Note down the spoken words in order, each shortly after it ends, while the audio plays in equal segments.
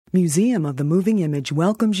Museum of the Moving Image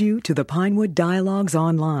welcomes you to the Pinewood Dialogues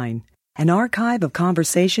Online, an archive of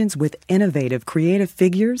conversations with innovative creative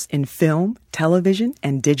figures in film, television,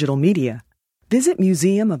 and digital media. Visit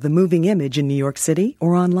Museum of the Moving Image in New York City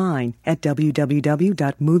or online at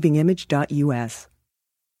www.movingimage.us.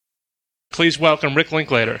 Please welcome Rick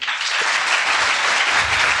Linklater.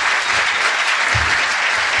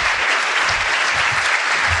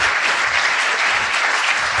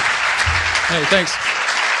 Hey, thanks.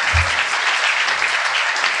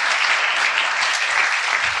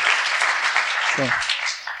 So,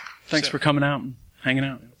 thanks for coming out and hanging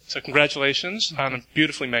out. So congratulations on a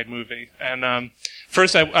beautifully made movie. And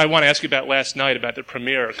first, I want to ask you about last night, about the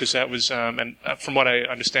premiere, because that was, from what I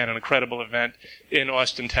understand, an incredible event in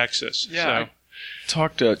Austin, Texas. Yeah, So, I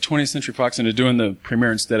talked 20th Century Fox into doing the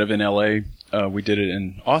premiere instead of in L.A. We did it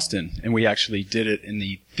in Austin, and we actually did it in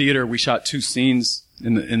the theater. We shot 2 scenes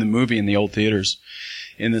in the movie in the old theaters,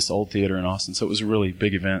 in this old theater in Austin. So it was a really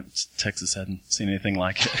big event. Texas hadn't seen anything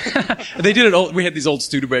like it. They did it. We had these old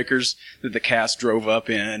Studebakers that the cast drove up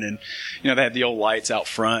in, and they had the old lights out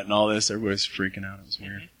front and all this. Everybody was freaking out. It was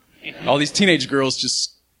weird. All these teenage girls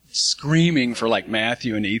just screaming for like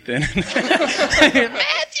Matthew and Ethan. Matthew!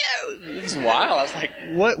 It was wild. I was like,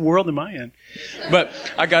 what world am I in? But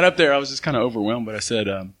I got up there. I was just kind of overwhelmed. But I said,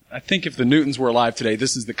 I think if the Newtons were alive today,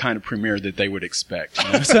 this is the kind of premiere that they would expect.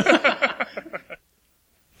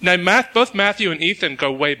 now, both Matthew and Ethan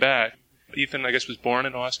go way back. Ethan, I guess, was born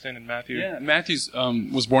in Austin, and Matthew... Yeah, Matthew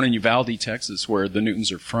was born in Uvalde, Texas, where the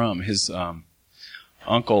Newtons are from. His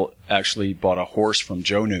uncle actually bought a horse from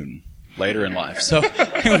Joe Newton later in life. So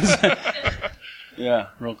it was,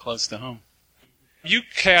 real close to home. You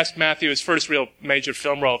cast Matthew his first real major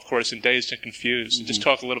film role, of course, in Dazed and Confused. Mm-hmm. Just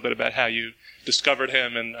talk a little bit about how you discovered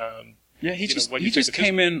him and he just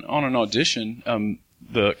came in on an audition.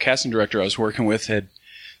 The casting director I was working with had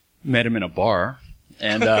met him in a bar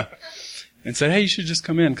and and said, "Hey, you should just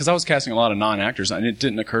come in," because I was casting a lot of non-actors, and it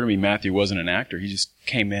didn't occur to me Matthew wasn't an actor. He just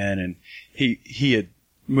came in, and he had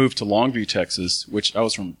moved to Longview, Texas, which I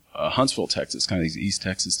was from Huntsville, Texas, kind of these East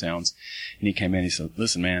Texas towns, and he came in. He said,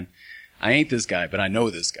 "Listen, man, I ain't this guy, but I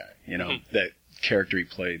know this guy." That character he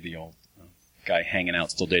played, the old guy hanging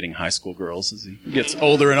out, still dating high school girls as he gets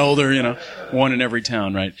older and older, one in every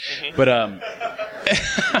town, right? Mm-hmm. But,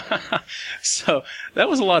 so that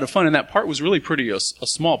was a lot of fun, and that part was really a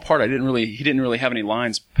small part. He didn't really have any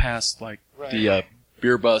lines past, the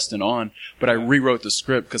beer bust and on, but I rewrote the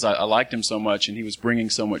script because I liked him so much, and he was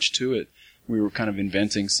bringing so much to it. We were kind of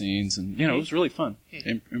inventing scenes, and, it was really fun,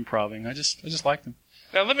 improving. I just liked him.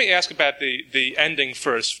 Now, let me ask about the ending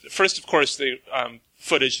first. First, of course, the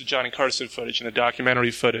footage, the Johnny Carson footage and the documentary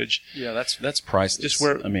footage. Yeah, that's priceless.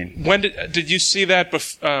 When did you see that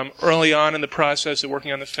early on in the process of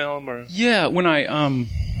working on the film, or? Yeah, when I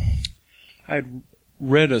had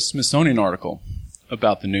read a Smithsonian article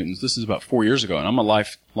about the Newtons. This is about 4 years ago, and I'm a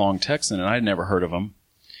lifelong Texan, and I'd never heard of them,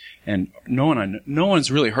 and no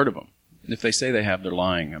one's really heard of them. If they say they have, they're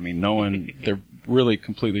lying. No one. They're really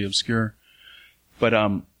completely obscure. But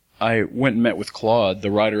I went and met with Claude,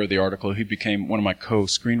 the writer of the article. He became one of my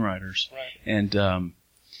co-screenwriters. Right. And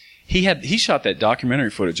he shot that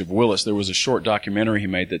documentary footage of Willis. There was a short documentary he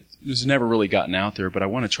made that was never really gotten out there, but I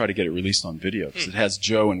want to try to get it released on video because it has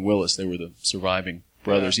Joe and Willis. They were the surviving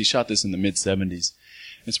brothers. Yeah. He shot this in the mid-'70s.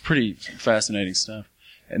 It's pretty fascinating stuff.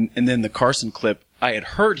 And then the Carson clip, I had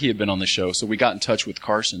heard he had been on the show, so we got in touch with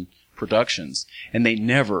Carson Productions, and they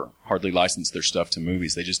never hardly license their stuff to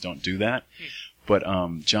movies. They just don't do that. But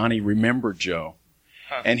Johnny remembered Joe,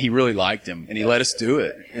 and he really liked him, and he let us do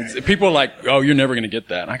it. People are like, "Oh, you're never going to get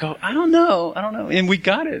that." And I go, I don't know. And we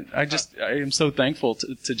got it. I am so thankful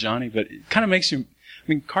to Johnny, but it kind of makes you,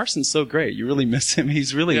 Carson's so great. You really miss him.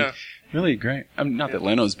 He's really, really great. Not that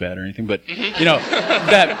Leno's bad or anything, but,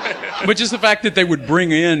 but just the fact that they would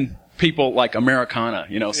bring in people like Americana,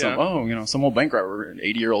 some old bank robber, an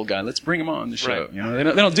 80-year-old guy. Let's bring him on the show. Right. They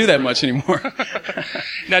don't do that much anymore.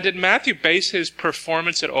 Now, did Matthew base his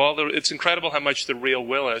performance at all? It's incredible how much the real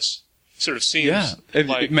Willis sort of seems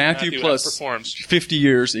like Matthew plus performs. 50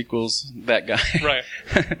 years equals that guy. Right.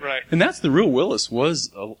 And that's the real Willis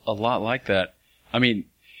was a lot like that.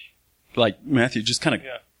 Like Matthew just kind of.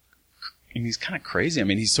 Yeah. And he's kind of crazy.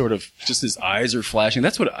 He's sort of just his eyes are flashing.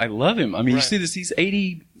 That's what I love him. You see this. He's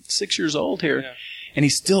 86 years old here, and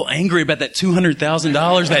he's still angry about that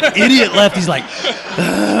 $200,000 that idiot left. He's like,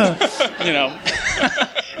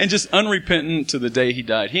 and just unrepentant to the day he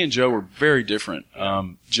died. He and Joe were very different.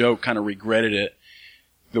 Joe kind of regretted it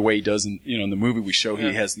the way he does in the movie we show.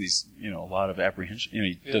 He has these, a lot of apprehension.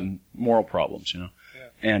 He doesn't moral problems,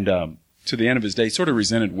 and to the end of his day, sort of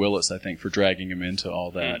resented Willis, I think, for dragging him into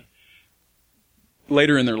all that.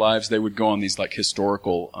 Later in their lives, they would go on these like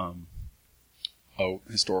historical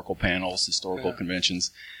panels, historical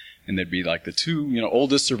conventions, and they'd be like the two,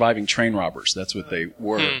 oldest surviving train robbers. That's what they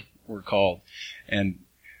were called. And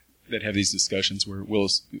they'd have these discussions where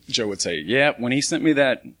Joe would say, yeah, when he sent me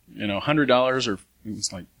that, $100, or it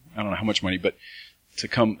was like, I don't know how much money, but to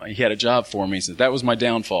come, he had a job for me. He said, that was my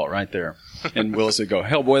downfall right there. And Willis would go,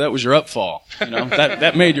 hell boy, that was your upfall.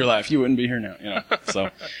 That made your life. You wouldn't be here now, So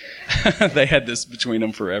they had this between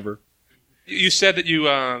them forever. You said that you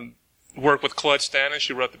worked with Claude Stanish,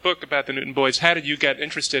 who wrote the book about the Newton Boys. How did you get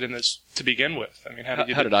interested in this to begin with? I mean, how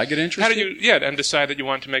did I get interested? How did you, and decide that you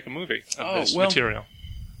wanted to make a movie of this material?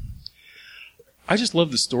 I just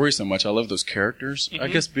love the story so much. I love those characters. I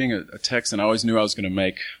guess being a Texan, I always knew I was going to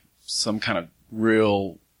make some kind of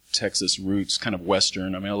real Texas roots kind of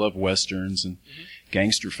Western. I mean, I love Westerns and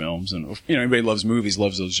gangster films, and anybody loves movies,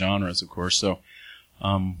 loves those genres, of course. So,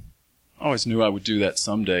 I always knew I would do that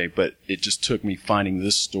someday, but it just took me finding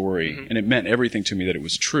this story, and it meant everything to me that it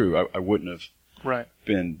was true. I wouldn't have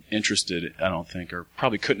been interested, I don't think, or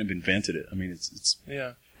probably couldn't have invented it. I mean, it's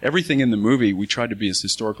everything in the movie, we tried to be as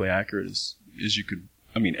historically accurate as you could.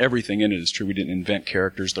 I mean, everything in it is true. We didn't invent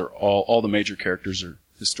characters. They're all the major characters are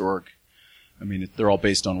historic. I mean, they're all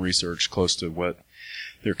based on research close to what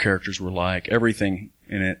their characters were like. Everything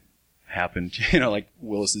in it happened. Like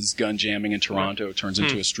Willis's gun jamming in Toronto turns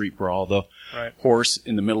into a street brawl. The horse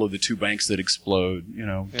in the middle of the two banks that explode.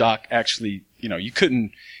 Doc actually, you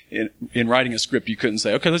couldn't, in writing a script, you couldn't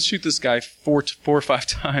say, okay, let's shoot this guy four or five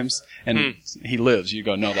times and he lives. You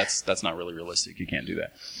go, no, that's not really realistic. You can't do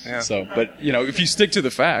that. Yeah. So, but, if you stick to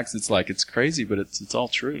the facts, it's like, it's crazy, but it's all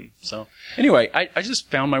true. So anyway, I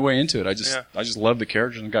just found my way into it. I just loved the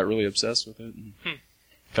characters and got really obsessed with it and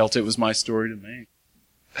felt it was my story to make.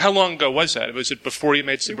 How long ago was that? Was it before you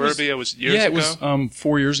made Suburbia? Was it years ago? Yeah, it was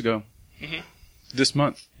 4 years ago. This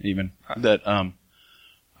month, even. That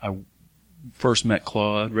I first met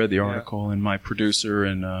Claude, read the article, and my producer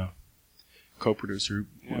and co-producer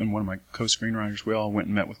and one of my co-screenwriters, we all went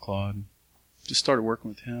and met with Claude and just started working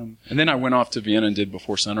with him. And then I went off to Vienna and did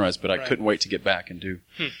Before Sunrise, but I couldn't wait to get back and do,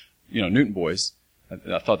 Newton Boys.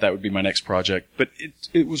 I thought that would be my next project. But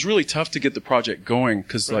it was really tough to get the project going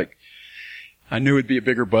because, I knew it'd be a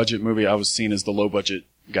bigger budget movie. I was seen as the low budget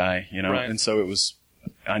guy, and so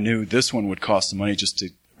I knew this one would cost some money just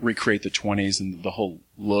to recreate the 20s and the whole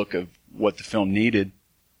look of what the film needed.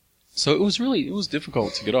 So it was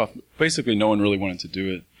difficult to get off. Basically, no one really wanted to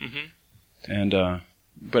do it. And,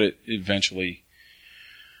 but it eventually,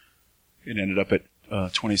 it ended up at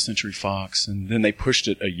 20th Century Fox, and then they pushed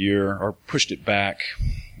it a year, or pushed it back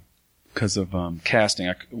because of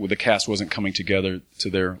casting. The cast wasn't coming together to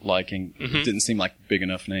their liking. It didn't seem like big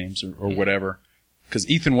enough names or whatever. Because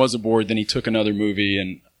Ethan was aboard, then he took another movie,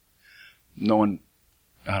 and no one,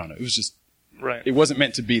 I don't know, it was just, it wasn't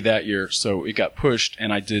meant to be that year, so it got pushed,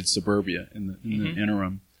 and I did Suburbia in the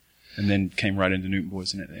interim, and then came right into Newton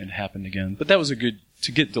Boys, and it happened again. But that was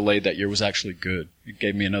to get delayed that year was actually good. It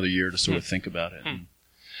gave me another year to sort of think about it.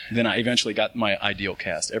 And then I eventually got my ideal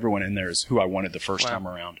cast. Everyone in there is who I wanted the first time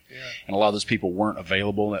around. Yeah. And a lot of those people weren't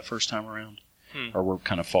available that first time around, or were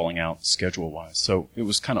kind of falling out schedule-wise. So it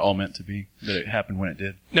was kind of all meant to be that it happened when it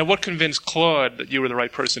did. Now, what convinced Claude that you were the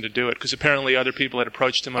right person to do it? Because apparently other people had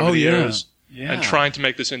approached him over the years and trying to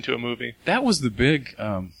make this into a movie. That was the big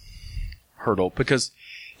hurdle because,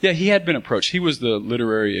 he had been approached. He was the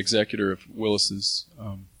literary executor of Willis's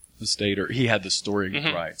estate, or he had the story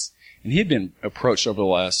rights. And he had been approached over the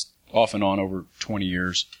last, off and on, over 20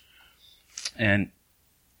 years. And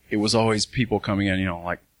it was always people coming in,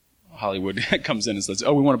 like Hollywood comes in and says,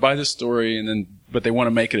 oh, we want to buy this story, but they want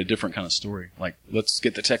to make it a different kind of story. Like, let's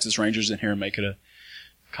get the Texas Rangers in here and make it a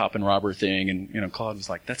cop and robber thing. And, Claude was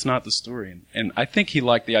like, that's not the story. And I think he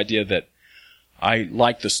liked the idea that I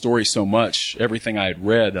liked the story so much, everything I had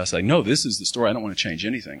read, I was like, no, this is the story. I don't want to change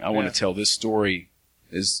anything. I want to tell this story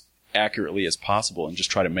as accurately as possible and just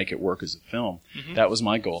try to make it work as a film. That was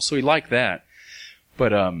my goal. So he liked that.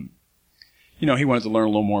 But, he wanted to learn a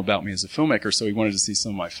little more about me as a filmmaker, so he wanted to see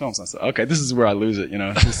some of my films. I said, okay, this is where I lose it,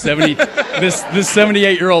 This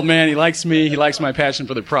 78-year-old man, he likes me, he likes my passion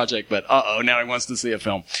for the project, but now he wants to see a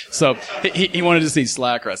film. So he wanted to see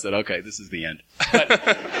Slacker. I said, okay, this is the end.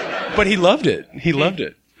 But he loved it. He loved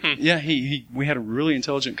it. Yeah, we had a really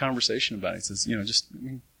intelligent conversation about it. He says,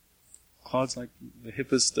 Claude's like the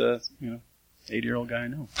hippest, 80-year-old guy I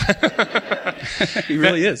know. He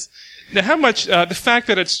really is. Now, how much, the fact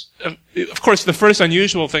that it's, of course, the first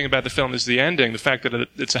unusual thing about the film is the ending, the fact that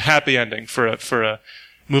it's a happy ending for a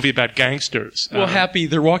movie about gangsters. Well, Happy,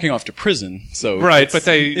 they're walking off to prison, so right, but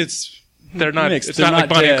they're not. mixed. It's They're not like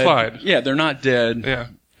Bonnie dead. and Clyde. Yeah, they're not dead. Yeah.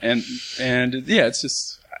 And yeah, it's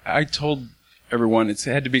just, I told everyone it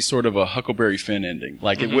had to be sort of a Huckleberry Finn ending.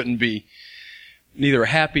 Like, it wouldn't be neither a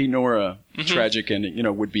happy nor a tragic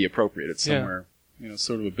ending, would be appropriate. It's somewhere,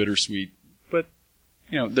 sort of a bittersweet. But,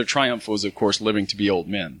 their triumph was, of course, living to be old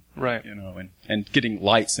men. Right. And getting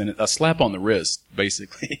lights in it, a slap on the wrist,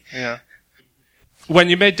 basically. Yeah. When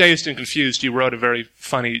you made Dazed and Confused, you wrote a very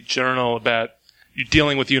funny journal about you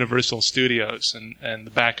dealing with Universal Studios and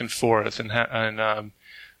the back and forth and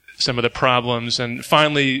some of the problems. And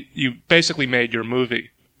finally, you basically made your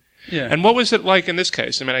movie. Yeah. And what was it like in this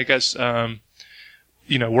case? I mean, I guess,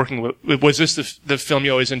 working with, was this the film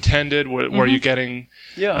you always intended? Were you getting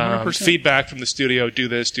 100%. feedback from the studio, do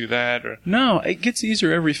this, do that? Or? No, it gets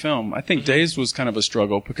easier every film. I think Dazed was kind of a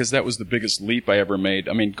struggle because that was the biggest leap I ever made.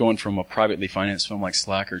 I mean, going from a privately financed film like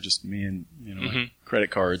Slacker, just me and, like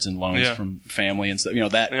credit cards and loans from family and stuff,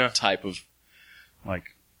 that type of,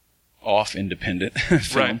 like, off-independent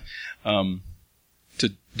film. Right. To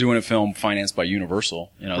doing a film financed by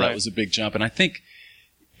Universal, that was a big jump. And I think,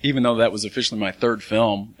 even though that was officially my third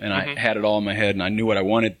film, and I had it all in my head and I knew what I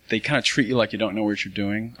wanted, they kind of treat you like you don't know what you're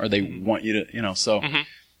doing, or they want you to, so,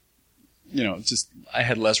 just, I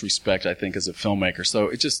had less respect, I think, as a filmmaker.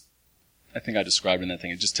 So I think I described in that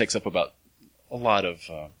thing, it just takes up about a lot of,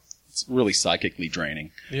 it's really psychically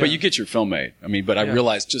draining. Yeah. But you get your film made. I mean, but I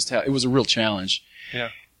realized just how, it was a real challenge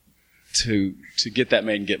to get that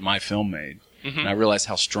made and get my film made. And I realized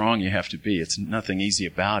how strong you have to be. It's nothing easy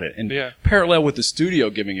about it. And parallel with the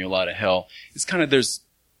studio giving you a lot of hell, it's kind of, there's,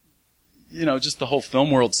 just the whole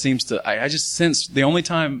film world seems to, I just sensed the only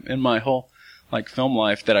time in my whole, like, film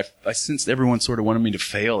life that I sensed everyone sort of wanted me to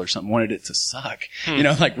fail or something, wanted it to suck.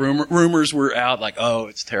 Like rumors were out, like, oh,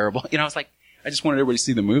 it's terrible. I was like, I just wanted everybody to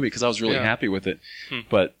see the movie because I was really happy with it.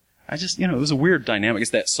 But I just, it was a weird dynamic.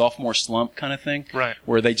 It's that sophomore slump kind of thing. Right.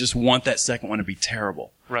 Where they just want that second one to be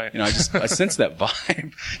terrible. Right. I sensed that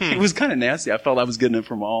vibe. It was kind of nasty. I felt I was getting it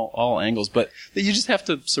from all angles, but you just have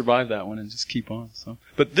to survive that one and just keep on. So,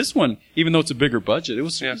 but this one, even though it's a bigger budget, it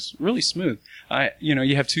was really smooth.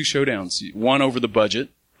 You have two showdowns. One over the budget.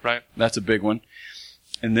 Right. That's a big one.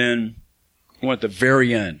 And then one at the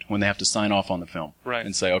very end when they have to sign off on the film. Right.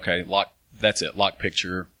 And say, okay, that's it. Lock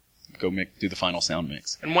picture. Go do the final sound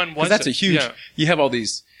mix. And when was that's it? a huge, you have all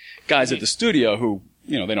these guys at the studio who,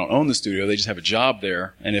 they don't own the studio. They just have a job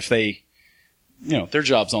there. And if they, their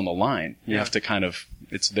job's on the line, you have to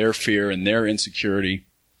it's their fear and their insecurity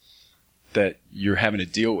that you're having to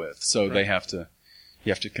deal with. So you have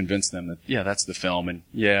to convince them that, that's the film. And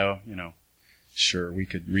sure, we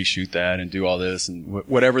could reshoot that and do all this and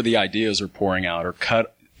whatever the ideas are pouring out or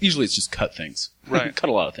cut. Usually it's just cut things. Right. Cut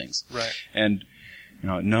a lot of things. Right. And,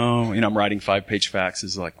 no, I'm writing 5-page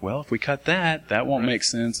faxes like, well, if we cut that won't make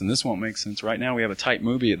sense, and this won't make sense. Right now we have a tight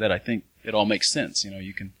movie that I think it all makes sense.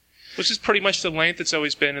 You can. Which is pretty much the length it's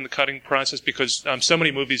always been in the cutting process because so many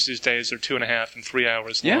movies these days are 2.5 and 3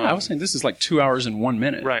 hours long. Yeah, I was saying this is like 2 hours and 1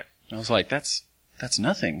 minute. Right. And I was like, that's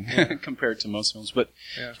nothing compared to most films, but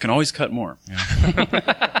you can always cut more.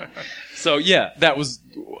 So that was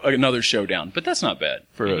another showdown, but that's not bad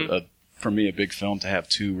for for me, a big film to have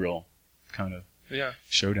two real kind of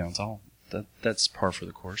showdowns. That's par for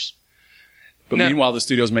the course. But meanwhile, the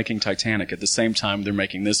studio's making Titanic. At the same time, they're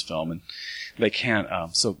making this film, and they can't.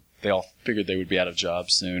 So they all figured they would be out of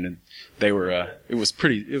jobs soon, and they were. It was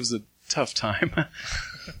a tough time.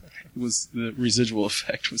 The residual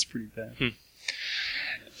effect was pretty bad.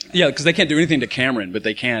 Yeah, because they can't do anything to Cameron, but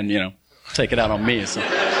they can, take it out on me. So.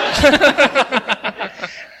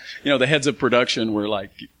 The heads of production were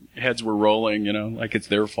like. Heads were rolling, like it's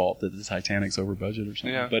their fault that the Titanic's over budget or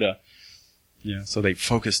something. Yeah. But, so they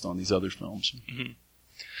focused on these other films.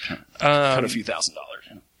 Cut a few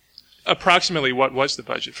 $1,000s. Approximately what was the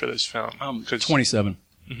budget for this film? 27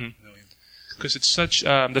 million. Because it's such,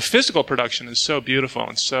 the physical production is so beautiful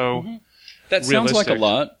and so That sounds like a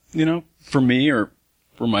lot, for me or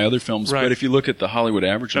for my other films. Right. But if you look at the Hollywood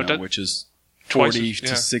average now, which is 40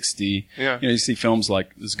 to 60. Yeah. You see films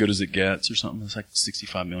like As Good as It Gets or something. It's like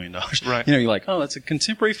 $65 million. Right. You're like, oh, that's a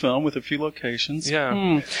contemporary film with a few locations. Yeah.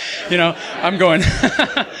 I'm going,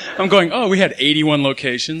 oh, we had 81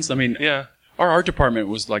 locations. I mean, our art department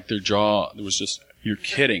was like their jaw. It was just, you're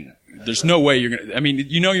kidding. There's no way you're going to,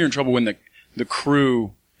 you're in trouble when the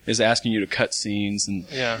crew is asking you to cut scenes and,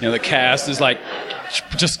 the cast is like,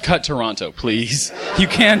 just cut Toronto, please. We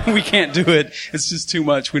can't do it. It's just too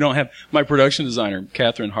much. We don't have, my production designer,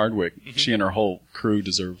 Catherine Hardwick, she and her whole crew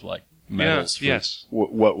deserve like medals for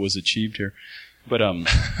what was achieved here. But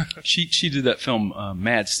she did that film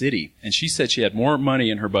Mad City, and she said she had more money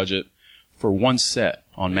in her budget for one set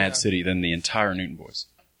on Mad City than the entire Newton Boys.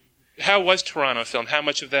 How was Toronto filmed? How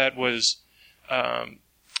much of that was,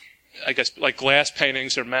 I guess, like glass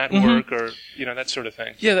paintings or matte work or, that sort of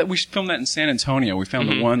thing? Yeah, we filmed that in San Antonio. We found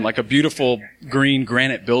the one, like a beautiful green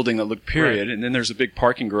granite building that looked period, and then there's a big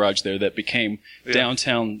parking garage there that became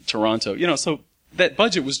downtown Toronto. So that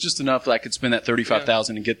budget was just enough that I could spend that $35,000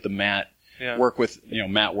 and get the matte, work with,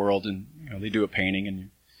 Matte World, and, they do a painting, and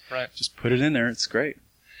you just put it in there. It's great.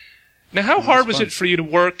 Now, how hard was it for you to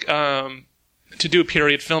work to do a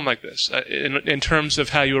period film like this, in terms of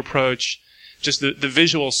how you approach just the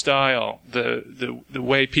visual style, the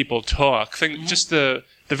way people talk, just the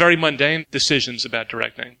very mundane decisions about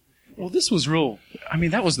directing? Well, this was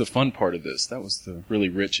that was the fun part of this. That was the really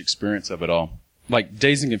rich experience of it all. Like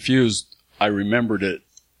Dazed and Confused, I remembered it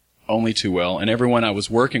only too well, and everyone I was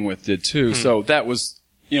working with did too. So that was,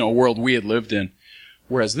 a world we had lived in.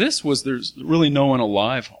 Whereas there's really no one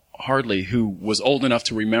alive hardly who was old enough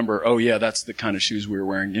to remember, oh yeah, that's the kind of shoes we were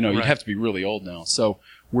wearing. You'd have to be really old now. So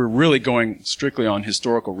we're really going strictly on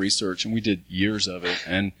historical research, and we did years of it.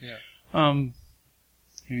 And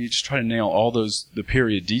you just try to nail all the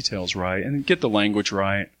period details right and get the language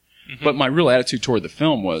right. But my real attitude toward the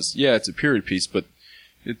film was, it's a period piece, but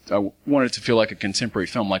I wanted it to feel like a contemporary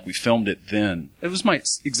film, like we filmed it then. It was my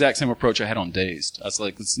exact same approach I had on Dazed. I was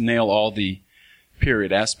like, let's nail all the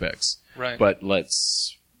period aspects. Right. But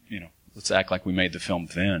let's act like we made the film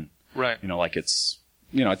then. Right. Like it's,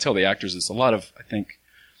 I tell the actors it's a lot of, I think,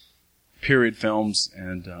 period films,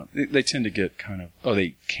 and they tend to get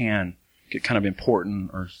they can get kind of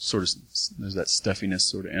important, or sort of, there's that stuffiness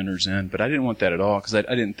sort of enters in. But I didn't want that at all, because I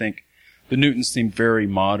didn't think the Newtons seemed very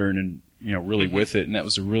modern and, really with it, and that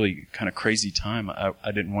was a really kind of crazy time.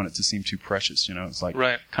 I didn't want it to seem too precious, It's like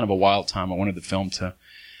kind of a wild time. I wanted the film to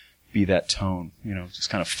be that tone, just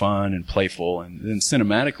kind of fun and playful. And then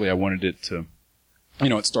cinematically, I wanted it to,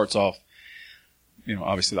 it starts off,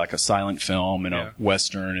 obviously like a silent film and a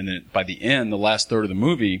Western. And then by the end, the last third of the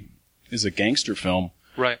movie is a gangster film.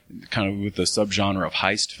 Right. Kind of with the subgenre of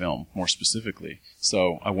heist film, more specifically.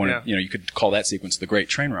 So I wanted, you could call that sequence The Great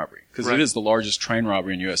Train Robbery. Because it is the largest train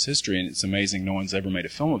robbery in U.S. history, and it's amazing no one's ever made a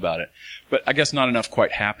film about it. But I guess not enough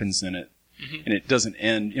quite happens in it. And it doesn't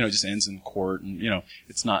end, it just ends in court, and,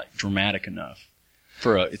 it's not dramatic enough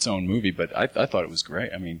for its own movie, but I thought it was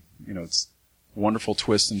great. I mean, it's wonderful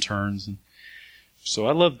twists and turns, and so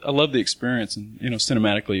I love the experience, and,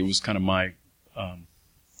 cinematically it was kind of my,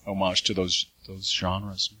 homage to those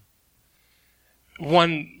genres.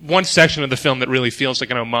 One section of the film that really feels like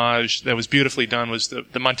an homage that was beautifully done was the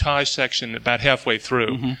montage section about halfway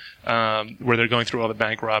through, where they're going through all the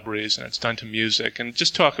bank robberies, and it's done to music, and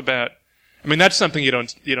just talk about, that's something you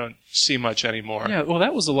don't see much anymore. Yeah, well,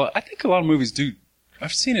 that was a lot. I think a lot of movies do.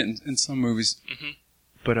 I've seen it in some movies,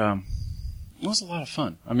 but it was a lot of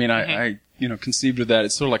fun. I conceived of that.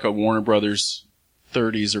 It's sort of like a Warner Brothers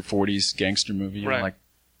 30s or 40s gangster movie. Like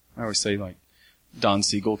I always say, like Don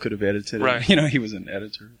Siegel could have edited it. Right. He was an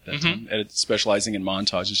editor at that time, specializing in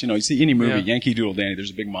montages. You see any movie, Yankee Doodle Dandy, there's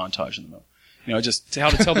a big montage in the middle. Just how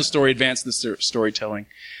to tell the story, advance the storytelling.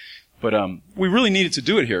 But we really needed to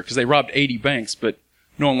do it here because they robbed 80 banks, but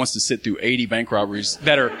no one wants to sit through 80 bank robberies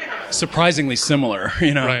that are surprisingly similar,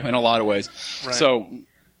 in a lot of ways. Right. So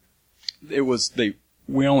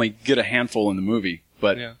we only get a handful in the movie,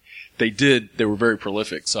 but they were very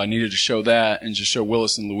prolific. So I needed to show that and just show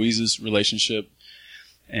Willis and Louise's relationship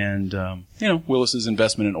and, Willis's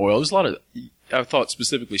investment in oil. There's a lot of, I thought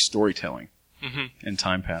specifically storytelling and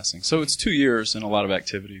time passing. So it's 2 years and a lot of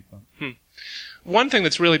activity. One thing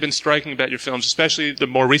that's really been striking about your films, especially the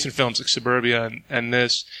more recent films like Suburbia and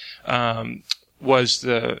this, is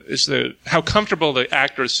how comfortable the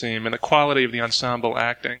actors seem and the quality of the ensemble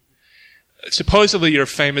acting. Supposedly, you're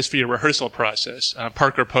famous for your rehearsal process.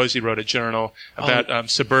 Parker Posey wrote a journal about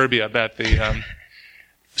Suburbia, about the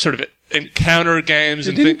sort of encounter games.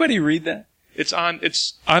 Did anybody read that? It's on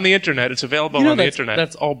the internet. It's available on the internet.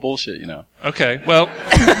 That's all bullshit, Okay, well,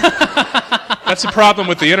 that's a problem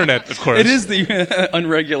with the internet, of course. It is the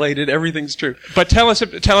unregulated. Everything's true. But tell us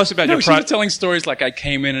about your. She was telling stories like I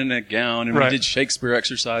came in a gown and we did Shakespeare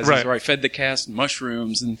exercises, or I fed the cast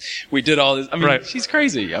mushrooms and we did all this. She's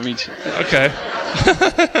crazy. Okay.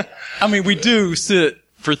 We do sit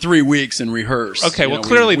for 3 weeks and rehearse. Okay,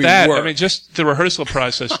 clearly we work. Just the rehearsal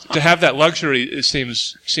process, to have that luxury, it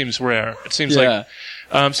seems rare. It seems like.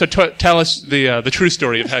 So tell us the true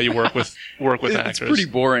story of how you work with actors. It's pretty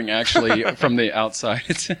boring, actually, from the outside.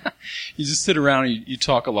 You just sit around and you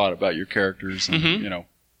talk a lot about your characters and,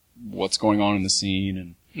 what's going on in the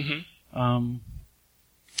scene. And,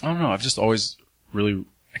 I don't know. I've just always really,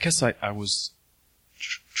 I guess I was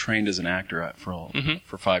trained as an actor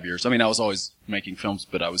for 5 years. I mean, I was always making films,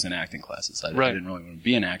 but I was in acting classes. I didn't really want to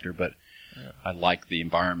be an actor, but I liked the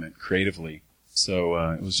environment creatively. So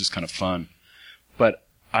it was just kind of fun. But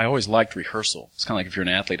I always liked rehearsal. It's kind of like if you're an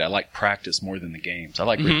athlete, I like practice more than the games. I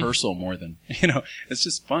like rehearsal more than, it's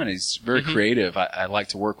just fun. It's very creative. I like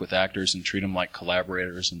to work with actors and treat them like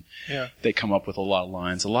collaborators, and they come up with a lot of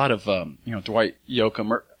lines. A lot of, Dwight Yoakam,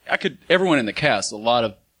 or everyone in the cast, a lot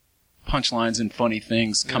of punchlines and funny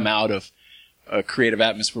things come out of a creative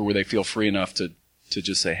atmosphere where they feel free enough to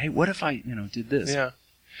just say, hey, what if I, did this? Yeah.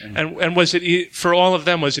 And was it, for all of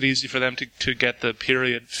them, was it easy for them to get the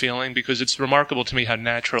period feeling? Because it's remarkable to me how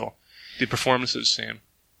natural the performances seem.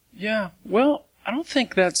 Yeah. Well, I don't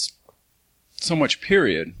think that's so much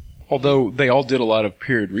period. Although they all did a lot of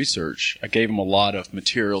period research. I gave them a lot of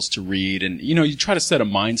materials to read. And, you try to set a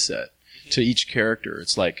mindset to each character.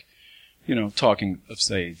 It's like, talking of,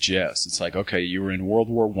 say, Jess. It's like, okay, you were in World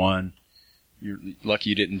War I. You're lucky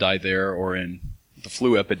you didn't die there, or in the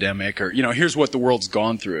flu epidemic, or, here's what the world's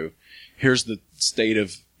gone through. Here's the state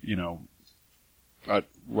of,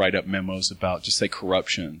 write up memos about, just say,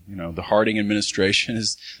 corruption. The Harding administration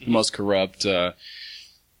is the most corrupt.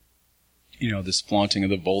 This flaunting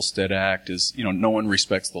of the Volstead Act is, no one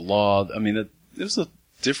respects the law. I mean, it was a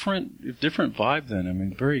different vibe then. I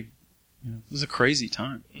mean, it was a crazy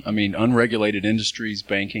time. I mean, unregulated industries,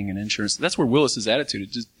 banking and insurance. That's where Willis's attitude,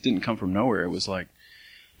 it just didn't come from nowhere. It was like,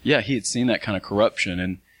 he had seen that kind of corruption,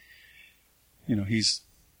 and, he's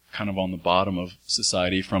kind of on the bottom of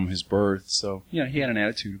society from his birth. So, he had an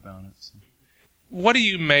attitude about it. So. What do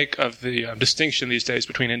you make of the distinction these days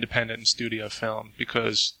between independent and studio film?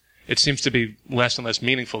 Because it seems to be less and less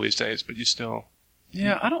meaningful these days, but you still...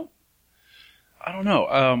 Yeah, I don't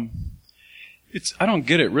know. I don't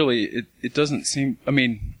get it, really. It doesn't seem... I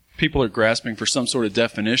mean, people are grasping for some sort of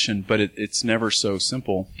definition, but it's never so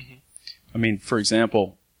simple. Mm-hmm. I mean, for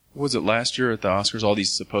example... What was it last year at the Oscars? All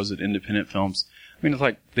these supposed independent films. I mean, it's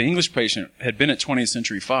like The English Patient had been at 20th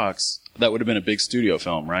Century Fox. That would have been a big studio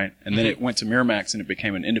film, right? And then it went to Miramax and it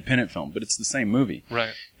became an independent film, but it's the same movie.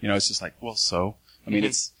 Right. It's just like, well, so? I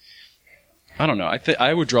mean, I don't know.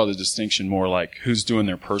 I would draw the distinction more like who's doing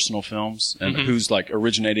their personal films and who's like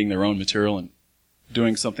originating their own material and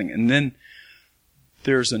doing something. And then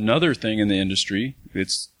there's another thing in the industry.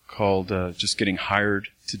 It's called just getting hired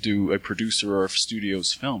to do a producer or a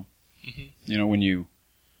studio's film. Mm-hmm. When you're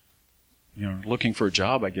looking for a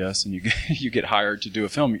job, I guess, and you get hired to do a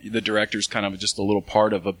film, the director's kind of just a little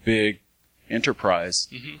part of a big enterprise.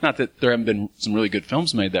 Mm-hmm. Not that there haven't been some really good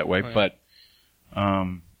films made that way, but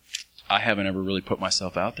I haven't ever really put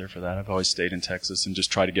myself out there for that. I've always stayed in Texas and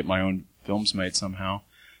just tried to get my own films made somehow.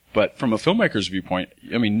 But from a filmmaker's viewpoint,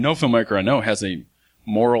 I mean, no filmmaker I know has a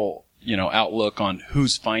moral, outlook on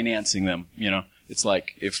who's financing them. It's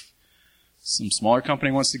like if some smaller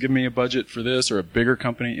company wants to give me a budget for this, or a bigger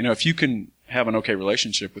company, if you can have an okay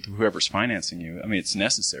relationship with whoever's financing you, I mean, it's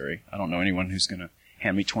necessary. I don't know anyone who's going to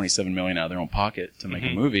hand me $27 million out of their own pocket to make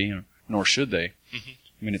a movie, nor should they. Mm-hmm.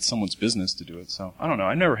 I mean, it's someone's business to do it. So I don't know.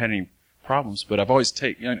 I never had any problems, but I've always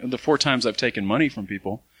the 4 times I've taken money from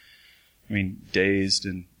people, I mean, Dazed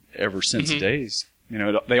and ever since Dazed,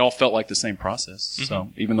 they all felt like the same process. Mm-hmm. So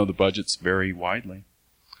even though the budgets vary widely.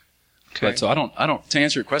 Okay. But so I don't, to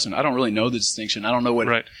answer your question, I don't really know the distinction. I don't know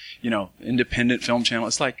what, independent film channel.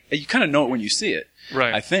 It's like, you kind of know it when you see it.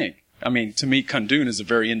 Right. I think. I mean, to me, Kundun is a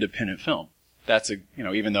very independent film. That's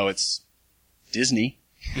even though it's Disney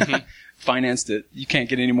financed it, you can't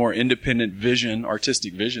get any more independent vision,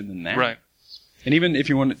 artistic vision than that. Right. And even if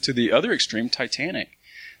you went to the other extreme, Titanic,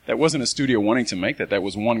 that wasn't a studio wanting to make that. That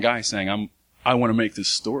was one guy saying, I want to make this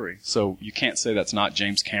story. So you can't say that's not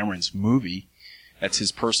James Cameron's movie. That's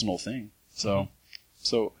his personal thing. So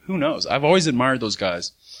who knows? I've always admired those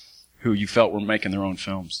guys who you felt were making their own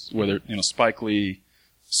films. Whether, Spike Lee,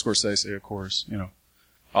 Scorsese, of course,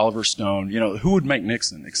 Oliver Stone. Who would make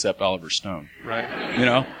Nixon except Oliver Stone? Right.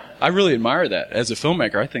 I really admire that. As a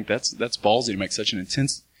filmmaker, I think that's ballsy to make such an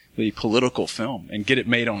intensely political film and get it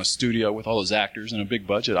made on a studio with all those actors and a big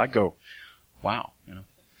budget. I go, wow,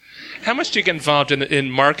 How much do you get involved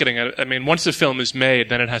in marketing? I mean, once the film is made,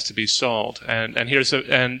 then it has to be sold. And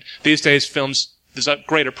these days films, there's a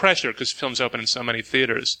greater pressure because films open in so many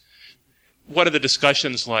theaters. What are the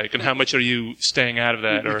discussions like, and how much are you staying out of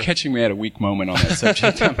that? You're catching me at a weak moment on that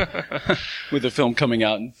subject. With the film coming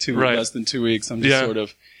out in less than 2 weeks, I'm just sort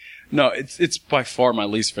of... No, it's by far my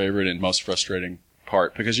least favorite and most frustrating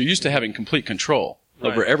part, because you're used to having complete control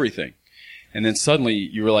over everything. And then suddenly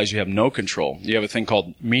you realize you have no control. You have a thing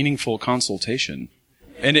called meaningful consultation.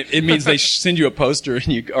 And it means they send you a poster and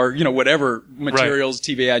you, or, whatever materials,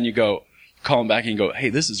 TV ad, and you go, call them back and you go, hey,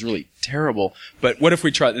 this is really terrible. But what if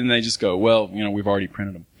we try, and they just go, well, we've already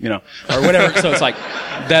printed them, or whatever. So it's like,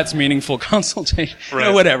 that's meaningful consultation,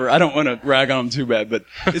 whatever. I don't want to rag on them too bad, but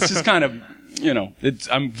it's just kind of,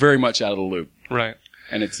 I'm very much out of the loop. Right.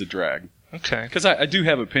 And it's a drag. Okay. Because I do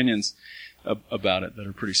have opinions about it that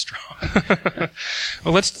are pretty strong.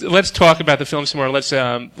 Well, let's talk about the film some more. Let's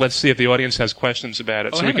see if the audience has questions about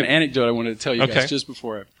it. I have an anecdote I wanted to tell you guys just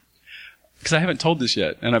before because I haven't told this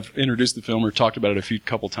yet, and I've introduced the film or talked about it a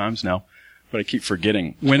couple times now, but I keep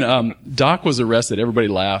forgetting. When Doc was arrested, everybody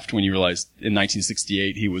laughed when you realized in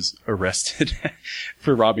 1968 he was arrested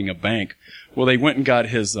for robbing a bank. Well, they went and got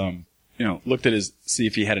his, looked at see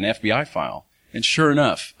if he had an FBI file. And sure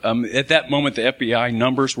enough, at that moment, the FBI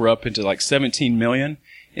numbers were up into like 17 million,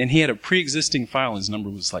 and he had a pre-existing file. His number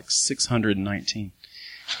was like 619.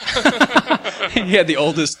 He had the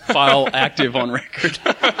oldest file active on record.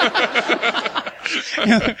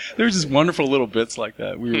 There were just wonderful little bits like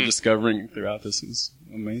that we were discovering throughout this. It was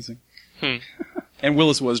amazing. And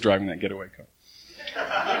Willis was driving that getaway car.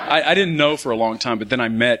 I didn't know for a long time, but then I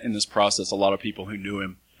met in this process a lot of people who knew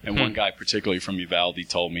him, and one guy particularly from Uvalde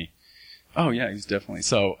told me, oh, yeah, he's definitely.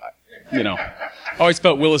 So, I always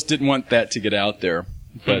felt Willis didn't want that to get out there.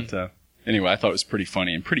 But anyway, I thought it was pretty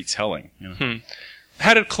funny and pretty telling.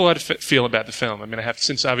 How did Claude feel about the film? I mean,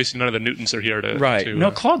 since obviously none of the Newtons are here to... Right. No,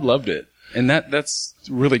 Claude loved it. And that's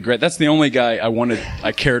really great. That's the only guy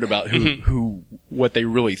I cared about what they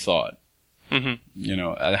really thought. I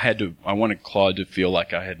wanted Claude to feel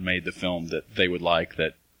like I had made the film that they would like,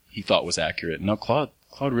 that he thought was accurate. No, Claude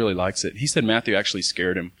really likes it. He said Matthew actually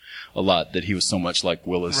scared him a lot, that he was so much like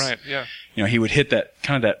Willis. Right, yeah. He would hit that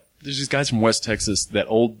there's these guys from West Texas, that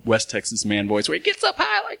old West Texas man voice where he gets up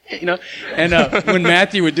high like that, And, when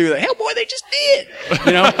Matthew would do that, hell boy, they just did,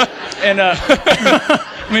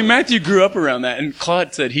 And, Matthew grew up around that, and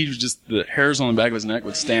Claude said he was just, the hairs on the back of his neck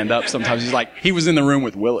would stand up sometimes. He's like, he was in the room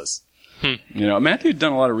with Willis. Matthew had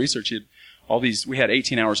done a lot of research. He had we had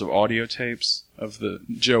 18 hours of audio tapes of the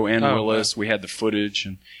Joe and Willis. We had the footage,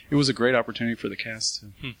 and it was a great opportunity for the cast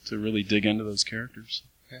to really dig into those characters.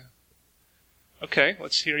 Yeah. Okay,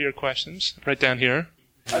 let's hear your questions. Right down here.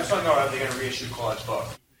 I just want to know, are they going to reissue Claude's book?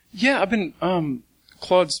 Yeah, I've been,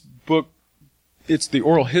 Claude's book, it's The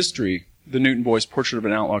Oral History, The Newton Boys' Portrait of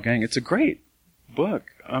an Outlaw Gang. It's a great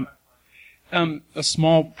book. A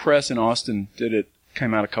small press in Austin did it,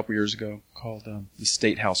 came out a couple years ago, called the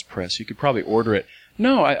State House Press. You could probably order it.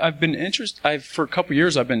 No, I've been interested. For a couple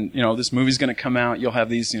years, I've been, this movie's going to come out. You'll have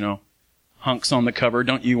these, hunks on the cover.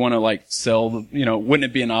 Don't you want to sell the, wouldn't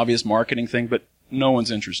it be an obvious marketing thing? But no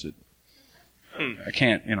one's interested. I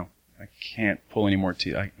can't pull any more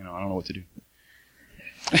teeth. I don't know what to do.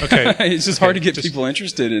 Okay. It's just hard to get people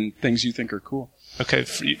interested in things you think are cool. Okay.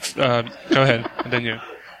 Go ahead. And then you.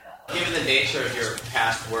 Given the nature of your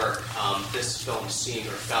past work, this film seemed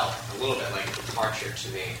or felt a little bit like a departure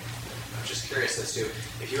to me. I'm just curious as to,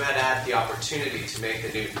 if you had had the opportunity to make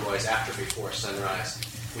the Newton Boys after Before Sunrise,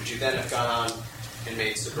 would you then have gone on and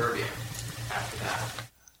made Suburbia after that?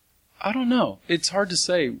 I don't know. It's hard to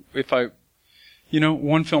say. If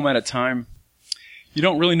one film at a time, you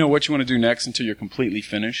don't really know what you want to do next until you're completely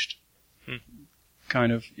finished.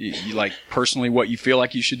 Kind of. You like personally what you feel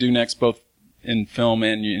like you should do next, both in film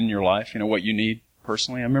and in your life, what you need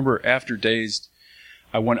personally. I remember after Dazed,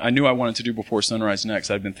 I knew I wanted to do Before Sunrise next.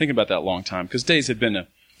 I'd been thinking about that a long time, because Dazed had been,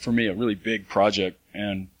 for me, a really big project,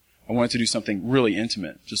 and I wanted to do something really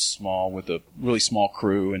intimate, just small, with a really small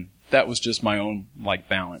crew, and that was just my own,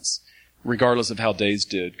 balance. Regardless of how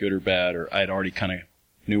Dazed did, good or bad, or I had already kind of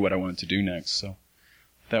knew what I wanted to do next, so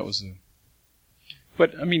that was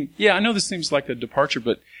But, I know this seems like a departure,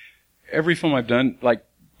 but every film I've done,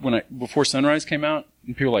 Before Sunrise came out,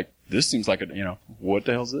 and people were like, this seems like what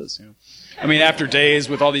the hell's this? After Days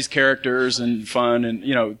with all these characters and fun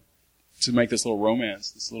and, to make this little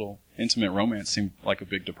romance, this little intimate romance seemed like a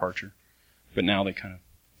big departure. But now they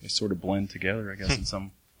sort of blend together, I guess,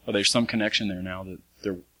 there's some connection there now that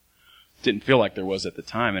there didn't feel like there was at the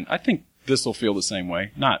time. And I think this will feel the same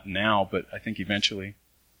way. Not now, but I think eventually.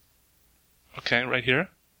 Okay, right here.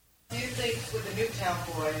 Do you think with the Newtown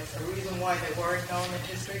Boys, a reason why they weren't known in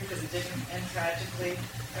history because it didn't end tragically?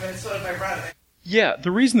 It's sort of ironic. Yeah,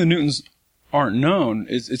 the reason the Newtons aren't known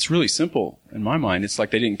is it's really simple in my mind. It's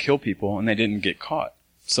like they didn't kill people and they didn't get caught.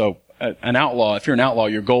 So an outlaw, if you're an outlaw,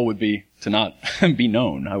 your goal would be to not be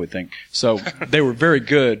known, I would think. So they were very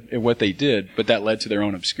good at what they did, but that led to their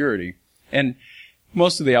own obscurity. And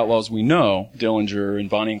most of the outlaws we know, Dillinger and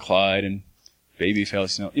Bonnie and Clyde and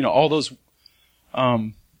Babyface, all those,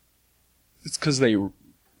 it's because they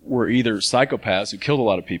were either psychopaths who killed a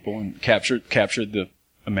lot of people and captured the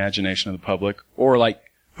imagination of the public, or like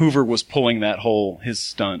Hoover was pulling that whole, his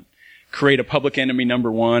stunt, create a public enemy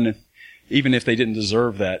number one, even if they didn't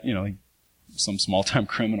deserve that, some small-time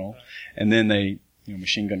criminal, and then they,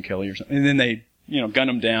 machine gun Kelly or something, and then they, gun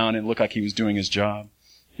him down and look like he was doing his job.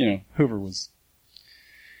 Hoover was,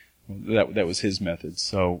 that was his method.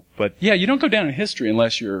 So, but yeah, you don't go down in history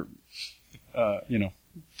unless you're,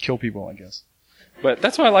 kill people, I guess. But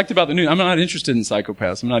that's what I liked about the news. I'm not interested in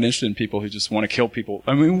psychopaths. I'm not interested in people who just want to kill people.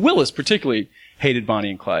 I mean, Willis particularly hated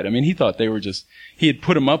Bonnie and Clyde. I mean, he thought they were he had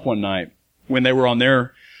put them up one night when they were on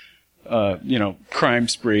their, crime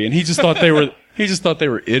spree, and he just thought they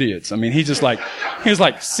were idiots. I mean, he was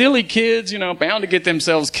like, silly kids, bound to get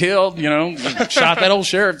themselves killed, shot that old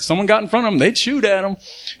sheriff. Someone got in front of them, they'd shoot at him.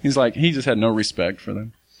 He just had no respect for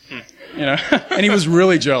them. And he was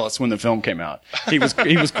really jealous when the film came out. He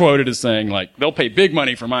was quoted as saying, like, they'll pay big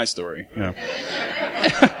money for my story.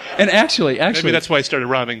 And actually, maybe that's why he started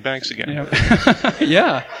robbing banks again.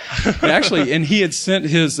 Yeah. And he had sent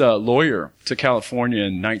his lawyer to California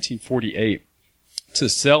in 1948 to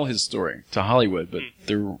sell his story to Hollywood, but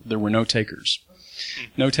there were no takers.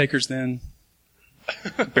 No takers then,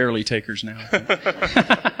 barely takers now.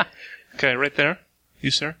 Okay, right there.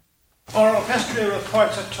 You, sir? Oral history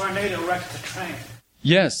reports a tornado wrecked the train.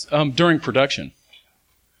 Yes, during production.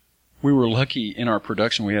 We were lucky in our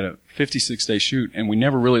production. We had a 56-day shoot, and we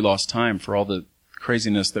never really lost time for all the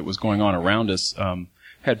craziness that was going on around us.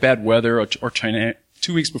 Had bad weather.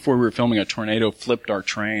 2 weeks before we were filming, a tornado flipped our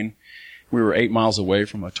train. We were 8 miles away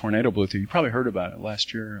from a tornado blew through. You probably heard about it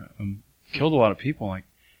last year. Killed a lot of people, like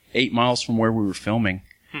 8 miles from where we were filming.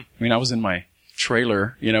 I mean, I was in my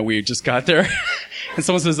trailer. We just got there. And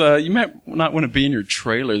someone says, you might not want to be in your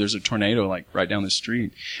trailer. There's a tornado, like, right down the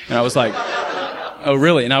street. And I was like, oh,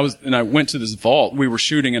 really? And I went to this vault. We were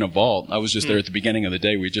shooting in a vault. I was just there at the beginning of the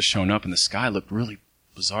day. We had just shown up, and the sky looked really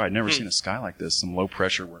bizarre. I'd never seen a sky like this, some low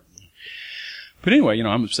pressure work. But anyway,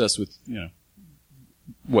 I'm obsessed with,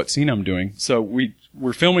 what scene I'm doing. So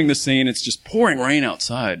we're filming the scene. It's just pouring rain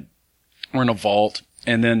outside. We're in a vault,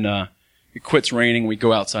 and then, it quits raining. We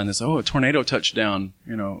go outside and they say, a tornado touched down,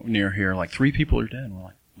 near here. Like 3 people are dead. And we're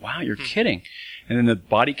like, wow, you're kidding. And then the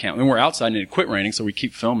body count, and we're outside and it quit raining, so we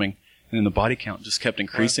keep filming. And then the body count just kept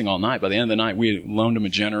increasing all night. By the end of the night, we had loaned them a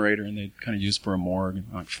generator and they'd kind of used for a morgue. And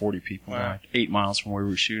like 40 people died, 8 miles from where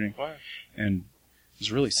we were shooting. Wow. And it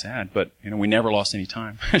was really sad, but, we never lost any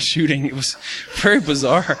time shooting. It was very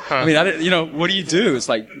bizarre. I mean, what do you do? It's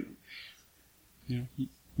like, you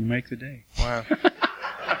make the day. Wow.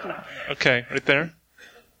 Okay, right there.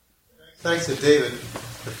 Thanks to David.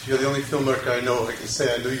 If you're the only filmmaker I know, I can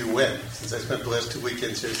say I knew you when, since I spent the last 2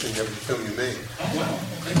 weekends here seeing every film you made. Oh, wow.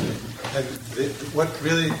 Thank you. And what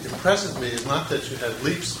really impresses me is not that you had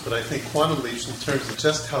leaps, but I think quantum leaps in terms of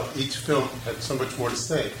just how each film had so much more to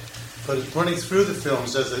say. But running through the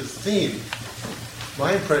films as a theme,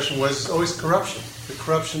 my impression was it's always corruption. The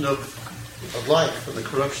corruption of life and the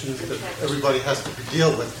corruption that everybody has to deal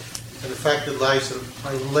with. And the fact that lives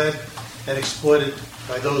are led and exploited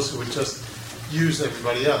by those who would just use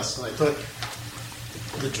everybody else. And I thought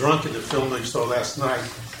the drunk in the film that you saw last night,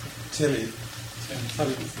 Timmy,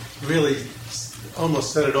 really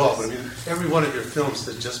almost said it all. But I mean, every one of your films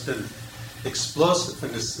has just been explosive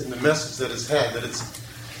in the message that it's had, that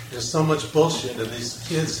there's so much bullshit and these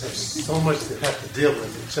kids have so much they have to deal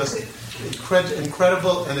with. It's just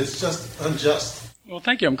incredible and it's just unjust. Well,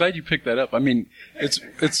 thank you. I'm glad you picked that up. I mean, it's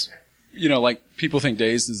like people think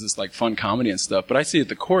Dazed is this like fun comedy and stuff, but I see at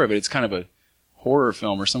the core of it, it's kind of a horror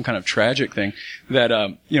film or some kind of tragic thing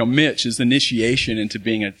that, Mitch is the initiation into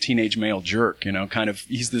being a teenage male jerk,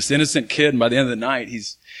 he's this innocent kid, and by the end of the night,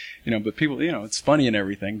 he's, but people, it's funny and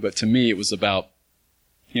everything, but to me, it was about,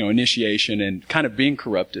 initiation and kind of being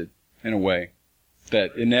corrupted in a way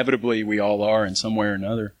that inevitably we all are in some way or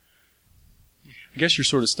another. I guess you're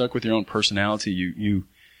sort of stuck with your own personality.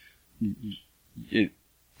 It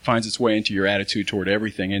finds its way into your attitude toward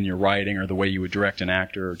everything in your writing or the way you would direct an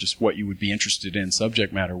actor or just what you would be interested in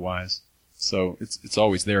subject matter wise. So it's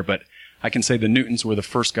always there. But I can say the Newtons were the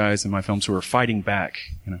first guys in my films who were fighting back,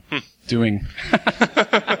 doing,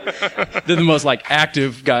 they're the most like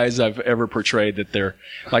active guys I've ever portrayed, that they're,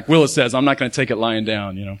 like Willis says, I'm not going to take it lying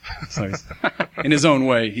down, So he's, in his own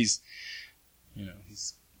way, he's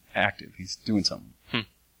active. He's doing something.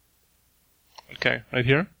 Okay, right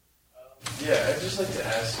here. Yeah, I'd just like to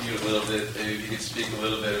ask you a little bit, maybe if you could speak a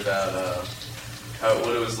little bit about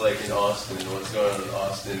what it was like in Austin and what's going on in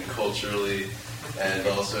Austin culturally, and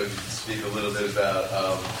also if you could speak a little bit about,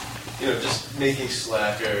 just making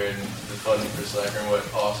Slacker and the funding for Slacker and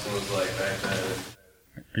what Austin was like back then.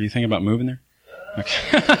 Are you thinking about moving there? Okay.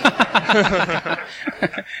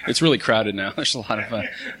 It's really crowded now. There's a lot of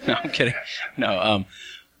no, I'm kidding. No,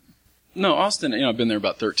 Austin, I've been there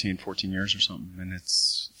about 13, 14 years or something, and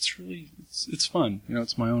it's really fun.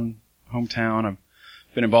 It's my own hometown. I've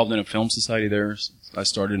been involved in a film society there. I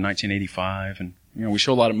started in 1985, and we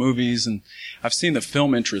show a lot of movies, and I've seen the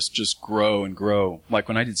film interest just grow and grow. Like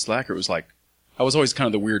when I did Slacker, it was like I was always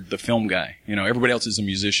kind of the film guy. Everybody else is a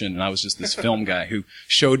musician, and I was just this film guy who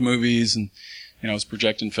showed movies and I was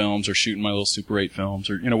projecting films or shooting my little Super 8 films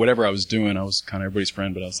or whatever I was doing. I was kind of everybody's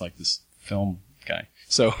friend, but I was like this film guy.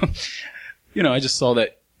 So, I just saw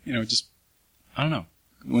that, I don't know.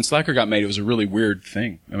 When Slacker got made, it was a really weird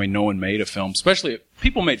thing. I mean, no one made a film, especially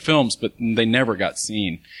people made films, but they never got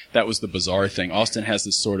seen. That was the bizarre thing. Austin has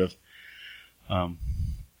this sort of,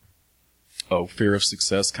 fear of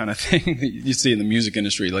success kind of thing that you see in the music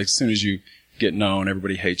industry. Like as soon as you get known,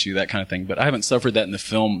 everybody hates you, that kind of thing. But I haven't suffered that in the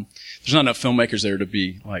film. There's not enough filmmakers there to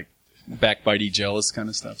be like backbitey, jealous kind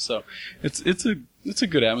of stuff. So it's a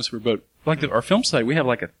good atmosphere. But like our film site, we have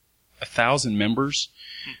like 1,000 members.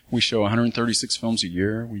 We show 136 films a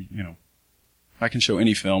year. I can show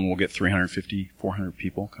any film. We'll get 350, 400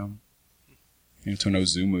 people come. To an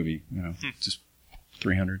Ozu movie, just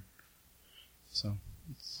 300. So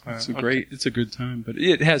it's it's a good time, but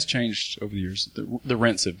it has changed over the years. The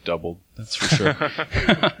rents have doubled. That's for sure.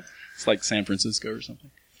 It's like San Francisco or something.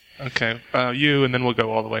 Okay, you, and then we'll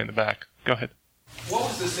go all the way in the back. Go ahead. What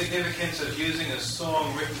was the significance of using a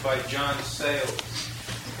song written by John Sayles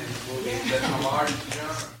in the movie? Is that homage to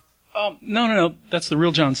John? No. That's the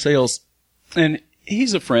real John Sayles. And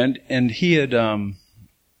he's a friend, and he had kind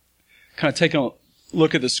of taken a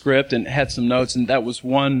look at the script and had some notes, and that was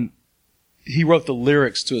one. He wrote the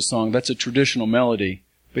lyrics to a song. That's a traditional melody,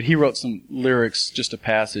 but he wrote some lyrics, just a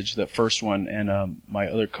passage, that first one, and my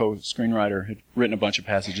other co-screenwriter had written a bunch of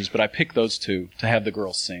passages, but I picked those two to have the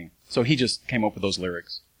girls sing. So he just came up with those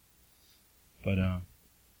lyrics. But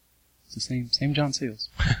it's the same John Sayles.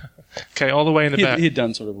 Okay, all the way in the back. He had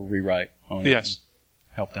done sort of a rewrite on it. Yes.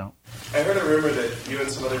 Helped out. I heard a rumor that you and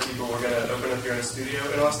some other people were going to open up your own studio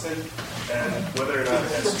in Austin, and whether or not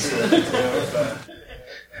that's true, I'd like to know if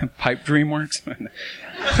Pipe DreamWorks?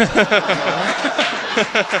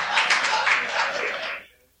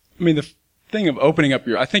 I mean, the thing of opening up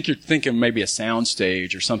I think you're thinking maybe a sound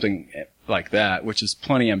stage or something like that, which is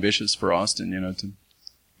plenty ambitious for Austin,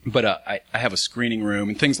 but I have a screening room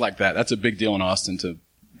and things like that. That's a big deal in Austin to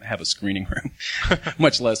have a screening room,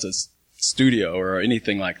 much less a studio or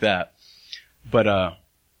anything like that. But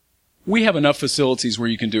we have enough facilities where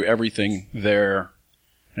you can do everything there,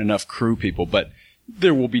 and enough crew people, but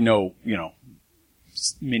there will be no,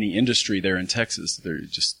 mini industry there in Texas. There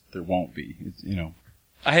won't be,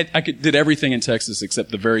 I did everything in Texas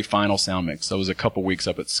except the very final sound mix. I was a couple weeks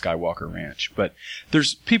up at Skywalker Ranch. But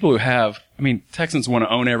there's people who Texans want to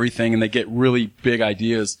own everything and they get really big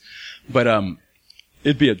ideas. But,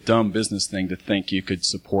 it'd be a dumb business thing to think you could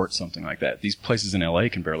support something like that. These places in LA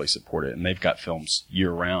can barely support it, and they've got films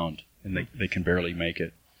year round, and they can barely make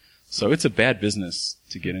it. So it's a bad business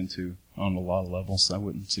to get into on a lot of levels. I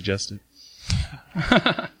wouldn't suggest it.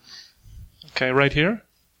 Okay, right here.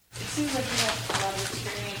 It seems like you have a lot of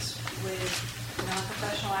experience with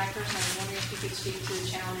non-professional actors, and I'm wondering if you could speak to the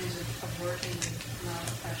challenges of working with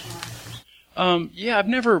non-professional actors. Yeah, I've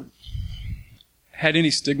never had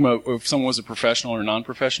any stigma if someone was a professional or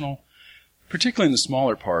non-professional, particularly in the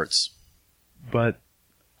smaller parts. But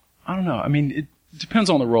I don't know. It depends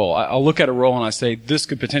on the role. I'll look at a role and I say, this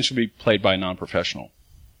could potentially be played by a non-professional.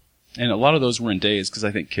 And a lot of those were in days because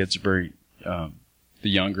I think kids are very, the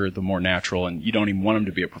younger, the more natural, and you don't even want them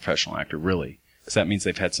to be a professional actor, really. Because that means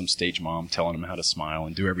they've had some stage mom telling them how to smile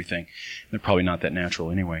and do everything. They're probably not that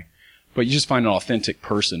natural anyway. But you just find an authentic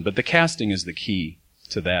person. But the casting is the key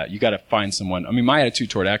to that. You got to find someone. My attitude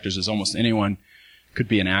toward actors is almost anyone could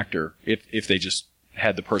be an actor if they just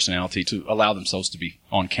had the personality to allow themselves to be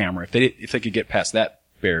on camera. If they could get past that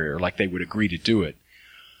barrier, like they would agree to do it,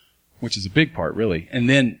 which is a big part, really. And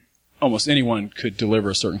then almost anyone could deliver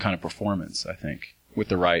a certain kind of performance, I think, with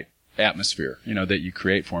the right atmosphere, that you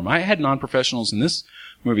create for them. I had non-professionals in this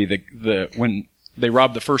movie. When they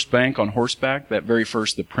robbed the first bank on horseback, that very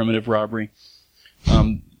first, the primitive robbery,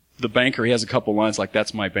 the banker, he has a couple lines like,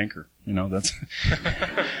 "That's my banker." That's,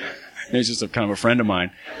 he's just kind of a friend of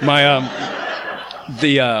mine.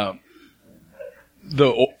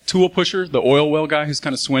 The tool pusher, the oil well guy who's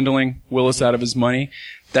kind of swindling Willis out of his money,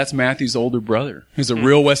 that's Matthew's older brother. He's a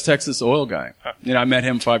real West Texas oil guy. I met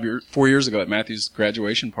him 4 years ago at Matthew's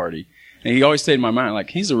graduation party. And he always stayed in my mind,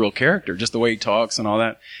 like, he's a real character, just the way he talks and all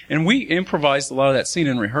that. And we improvised a lot of that scene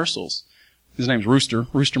in rehearsals. His name's Rooster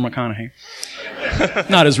McConaughey.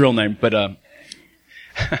 Not his real name, but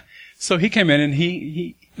so he came in and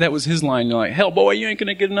he that was his line, like, hell boy, you ain't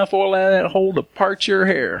gonna get enough oil out of that hole to part your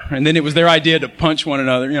hair. And then it was their idea to punch one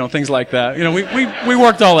another, things like that. We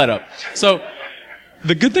worked all that up. So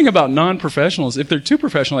the good thing about non-professionals, if they're too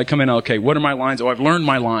professional, they come in, okay, what are my lines? Oh, I've learned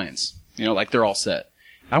my lines. Like they're all set.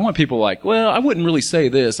 I want people like, well, I wouldn't really say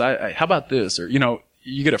this. How about this? Or,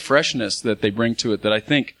 you get a freshness that they bring to it that I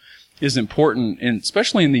think is important, and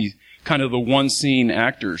especially in the kind of the one scene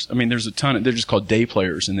actors. I mean, there's a ton of, they're just called day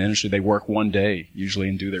players in the industry. They work one day usually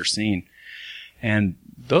and do their scene. And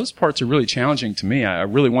those parts are really challenging to me. I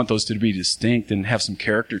really want those to be distinct and have some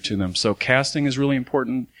character to them. So casting is really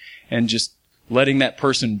important, and just letting that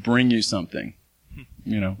person bring you something,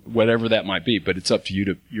 whatever that might be. But it's up to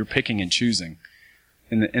you you're picking and choosing.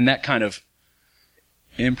 And that kind of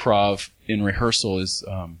improv in rehearsal is,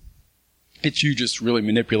 it's you just really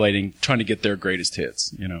manipulating, trying to get their greatest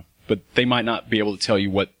hits, But they might not be able to tell you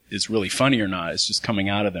what is really funny or not. It's just coming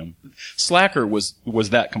out of them. Slacker was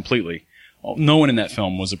that completely. No one in that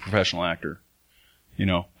film was a professional actor.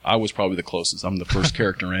 I was probably the closest. I'm the first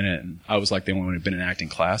character in it, and I was like the only one who'd been in acting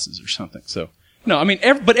classes or something. So, no, I mean,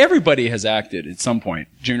 but everybody has acted at some point.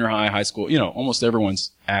 Junior high, high school, almost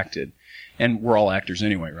everyone's acted. And we're all actors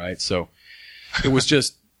anyway, right? So it was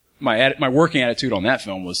just, my working attitude on that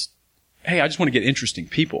film was, hey, I just want to get interesting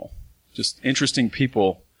people. Just interesting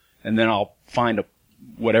people, and then I'll find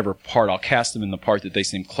whatever part, I'll cast them in the part that they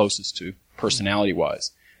seem closest to,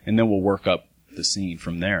 personality-wise. And then we'll work up the scene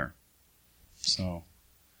from there. So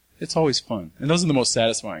it's always fun. And those are the most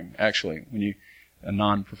satisfying, actually, when you're a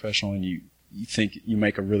non-professional and you think you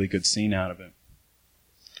make a really good scene out of it.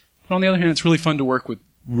 But on the other hand, it's really fun to work with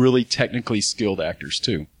really technically skilled actors,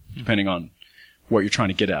 too, depending on what you're trying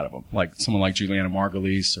to get out of them. Like someone like Juliana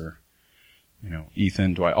Margulies or,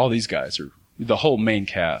 Ethan, Dwight, all these guys are, the whole main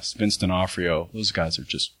cast, Vince D'Onofrio, those guys are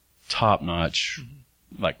just top-notch,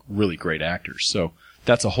 like really great actors. So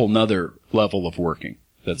that's a whole nother level of working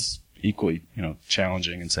that's equally,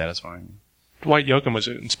 challenging and satisfying. Dwight Yoakam was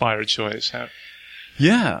an inspired choice.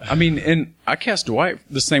 Yeah, I mean, and I cast Dwight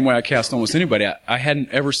the same way I cast almost anybody. I hadn't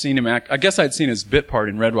ever seen him act. I guess I'd seen his bit part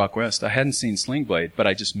in Red Rock West. I hadn't seen Sling Blade, but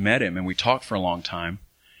I just met him and we talked for a long time.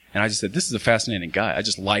 And I just said, this is a fascinating guy. I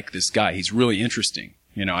just like this guy. He's really interesting.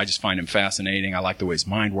 I just find him fascinating. I like the way his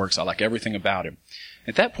mind works. I like everything about him.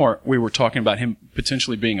 At that point, we were talking about him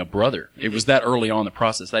potentially being a brother. It was that early on in the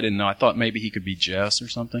process. I didn't know. I thought maybe he could be Jess or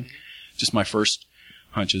something. Just my first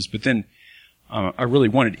hunches. But then I really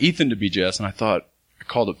wanted Ethan to be Jess, and I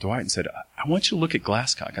called up Dwight and said, I want you to look at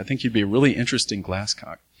Glasscock. I think you'd be a really interesting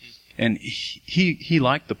Glasscock. And he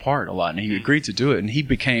liked the part a lot, and he agreed to do it, and he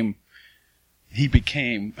became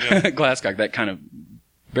Glasscock, that kind of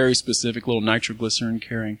very specific little nitroglycerin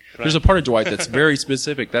carrying. Right. There's a part of Dwight that's very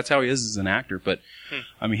specific. That's how he is as an actor. But,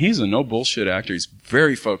 I mean, he's a no bullshit actor. He's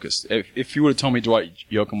very focused. If you would have told me Dwight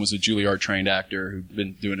Yoakam was a Juilliard trained actor who'd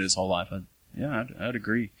been doing it his whole life, I'd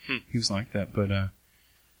agree. He was like that. But,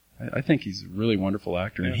 I think he's a really wonderful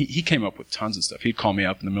actor. And he came up with tons of stuff. He'd call me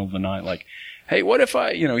up in the middle of the night like, hey, what if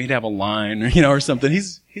he'd have a line, or something.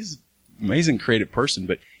 He's an amazing creative person,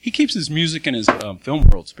 but he keeps his music and his film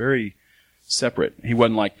worlds very separate. He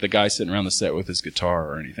wasn't like the guy sitting around the set with his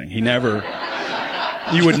guitar or anything. He never,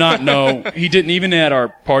 you would not know. He didn't, even at our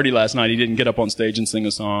party last night, he didn't get up on stage and sing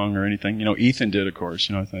a song or anything. Ethan did, of course,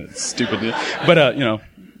 it's stupid. But,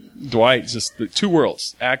 Dwight's just the two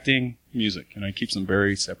worlds, acting, music, and he keeps them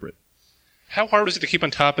very separate. How hard is it to keep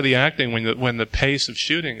on top of the acting when the pace of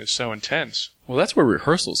shooting is so intense? Well, that's where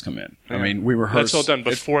rehearsals come in. Yeah. I mean, we rehearse. That's all done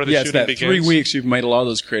before the shooting begins. 3 weeks you've made a lot of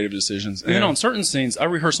those creative decisions. And then on certain scenes, I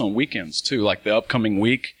rehearse on weekends too, like the upcoming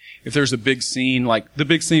week. If there's a big scene, like the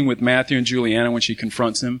big scene with Matthew and Juliana when she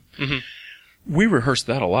confronts him, we rehearsed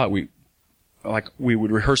that a lot. We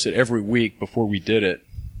would rehearse it every week before we did it,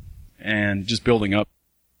 and just building up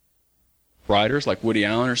writers like Woody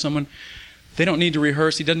Allen or someone. They don't need to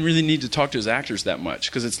rehearse. He doesn't really need to talk to his actors that much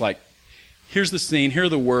because it's like, here's the scene, here are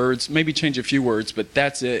the words, maybe change a few words, but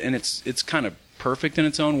that's it. And it's kind of perfect in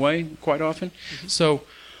its own way quite often. So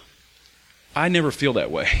I never feel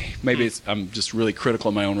that way. Maybe I'm just really critical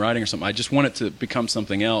of my own writing or something. I just want it to become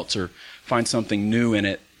something else or find something new in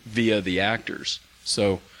it via the actors.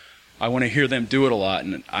 So I want to hear them do it a lot,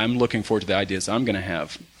 and I'm looking forward to the ideas I'm going to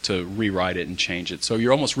have to rewrite it and change it. So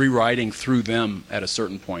you're almost rewriting through them at a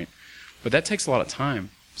certain point. But that takes a lot of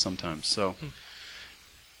time sometimes. So,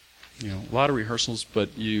 a lot of rehearsals,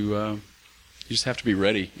 but you You just have to be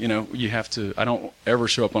ready. You know, you have to. I don't ever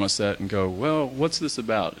show up on a set and go, well, what's this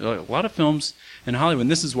about? A lot of films in Hollywood, and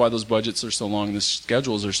this is why those budgets are so long, and the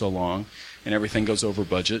schedules are so long, and everything goes over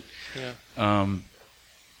budget. Yeah.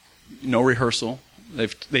 No rehearsal.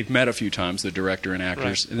 They've met a few times, the director and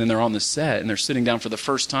actors, and then they're on the set, and they're sitting down for the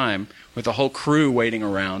first time with the whole crew waiting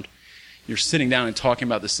around. You're sitting down and talking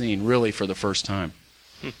about the scene really for the first time.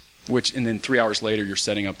 And then 3 hours later, you're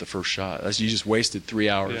setting up the first shot. You just wasted 3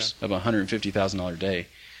 hours of a $150,000 day.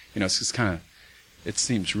 You know, it's just kind of, it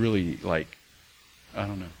seems really like, I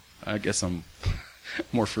don't know. I guess I'm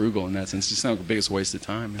more frugal in that sense. It's just not the biggest waste of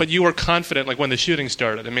time. But you were confident, like when the shooting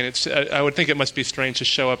started. I mean, I would think it must be strange to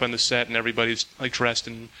show up on the set and everybody's like dressed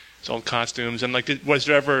in its own costumes. And like, did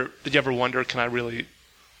you ever wonder, can I really,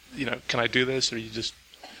 can I do this? Or you just...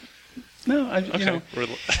 No,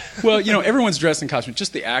 well, everyone's dressed in costume,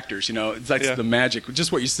 just the actors, that's the magic,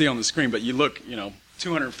 just what you see on the screen, but you look,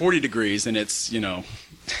 240 degrees and it's, a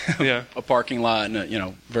parking lot and,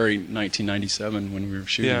 very 1997 when we were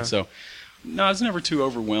shooting. Yeah. So, no, I was never too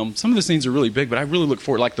overwhelmed. Some of the scenes are really big, but I really look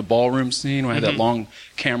forward, like the ballroom scene when I had that long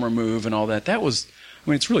camera move and all that. That was,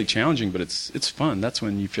 it's really challenging, but it's fun. That's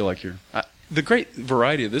when you feel like you're... The great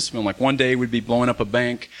variety of this film, like one day we'd be blowing up a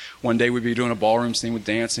bank, one day we'd be doing a ballroom scene with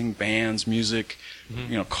dancing, bands, music,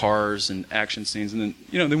 cars and action scenes, and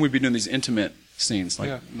then we'd be doing these intimate scenes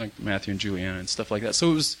like Matthew and Juliana and stuff like that.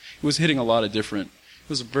 So it was hitting a lot of different. It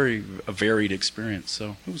was a varied experience.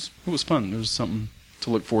 So it was fun. There was something to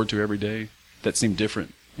look forward to every day that seemed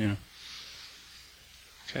different. Okay,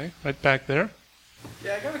 right back there.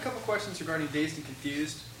 Yeah, I got a couple questions regarding Dazed and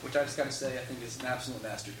Confused, which I just got to say I think is an absolute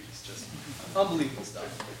masterpiece. Just unbelievable stuff.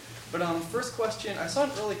 But first question, I saw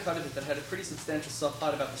an early cut of it that had a pretty substantial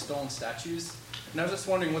subplot about the stolen statues, and I was just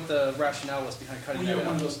wondering what the rationale was behind cutting that out. Were you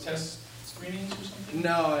one of those test screenings or something?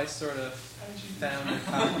 No, I sort of found a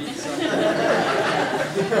copy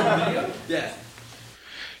somewhere. Yeah.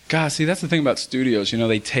 God, see, that's the thing about studios.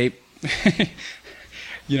 They tape.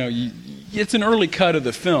 It's an early cut of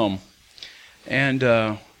the film. And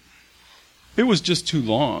it was just too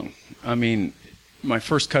long. I mean, my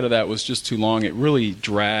first cut of that was just too long. It really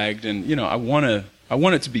dragged, and I want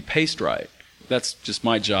it to be paced right. That's just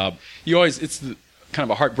my job. It's kind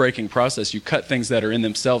of a heartbreaking process. You cut things that are in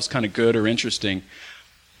themselves kind of good or interesting,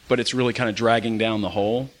 but it's really kind of dragging down the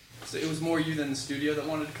whole. So it was more you than the studio that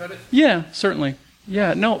wanted to cut it? Yeah, certainly.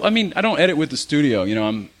 Yeah, no, I mean, I don't edit with the studio.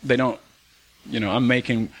 I'm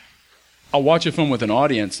making. I'll watch a film with an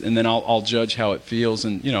audience, and then I'll judge how it feels,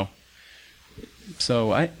 and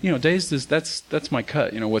So Dazed is that's my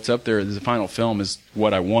cut. What's up there as the final film is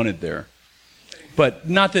what I wanted there, but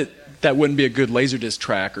not that wouldn't be a good Laserdisc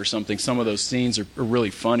track or something. Some of those scenes are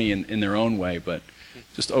really funny in their own way, but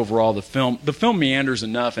just overall the film meanders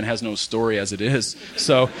enough and has no story as it is.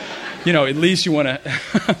 So, at least you want to.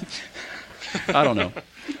 I don't know.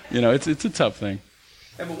 It's a tough thing.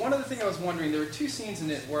 Yeah, but one other thing I was wondering, there were two scenes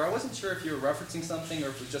in it where I wasn't sure if you were referencing something or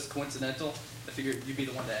if it was just coincidental. I figured you'd be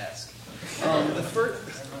the one to ask. The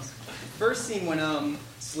first scene when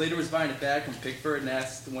Slater was buying a bag from Pickford and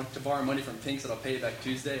went to borrow money from Pink, said I'll pay you back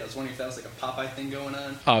Tuesday. I was wondering if that was like a Popeye thing going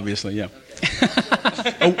on. Obviously, yeah.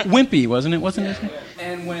 Okay. Wimpy, wasn't it?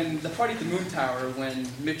 And when the party at the Moon Tower, when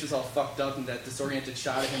Mitch was all fucked up and that disoriented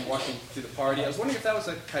shot of him walking through the party, I was wondering if that was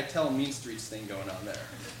a Keitel and Mean Streets thing going on there.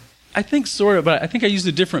 I think sort of, but I think I used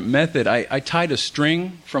a different method. I tied a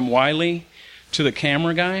string from Wiley to the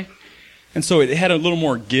camera guy, and so it had a little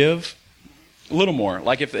more give, a little more,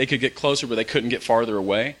 like if they could get closer but they couldn't get farther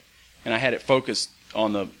away, and I had it focused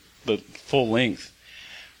on the full length.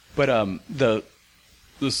 But the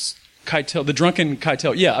Keitel, the drunken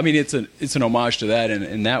Keitel, yeah, I mean it's an homage to that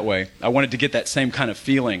in that way. I wanted to get that same kind of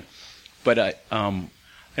feeling, but I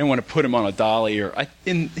didn't want to put him on a dolly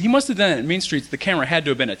he must have done it in Mean Streets. The camera had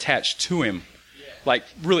to have been attached to him, like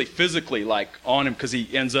really physically, like on him, because he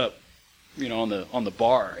ends up, on the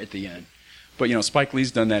bar at the end. But Spike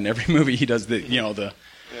Lee's done that in every movie. He does the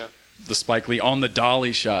Spike Lee on the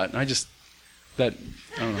dolly shot. And I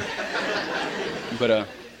don't know. But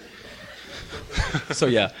so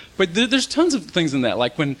yeah. But there's tons of things in that,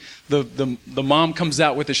 like when the mom comes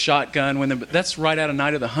out with a shotgun. That's right out of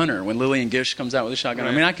Night of the Hunter when Lillian Gish comes out with a shotgun.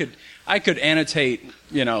 Right. I mean, I could annotate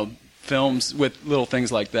films with little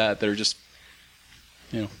things like that are just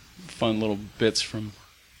fun little bits from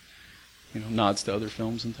nods to other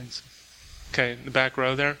films and things. Okay, in the back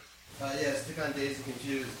row there. Yeah, stick on Dazed and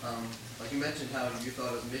Confused. Like you mentioned how you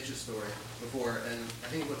thought it was Mitch's story before, and I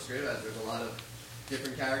think what's great about it is there's a lot of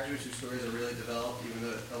different characters whose stories are really developed, even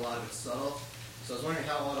though a lot of it's subtle. So I was wondering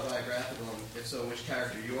how autobiographical, and if so, which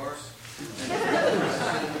character you are.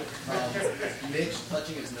 Mitch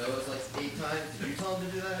touching his nose like 8 times. Did you tell him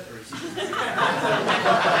to do that, or is he?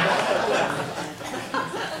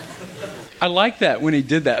 I like that when he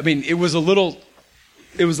did that. I mean, it was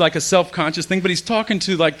like a self-conscious thing, but he's talking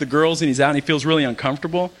to like the girls and he's out and he feels really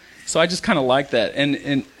uncomfortable. So I just kind of like that.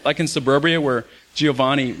 And like in Suburbia where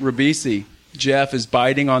Giovanni Ribisi, Jeff, is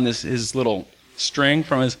biting on his little string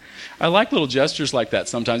from his... I like little gestures like that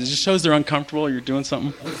sometimes. It just shows they're uncomfortable or you're doing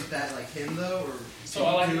something. Was that like him though, or so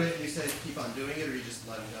I like do it? You said keep on doing it, or you just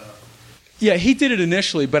let him go? Yeah, he did it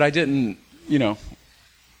initially, but I didn't,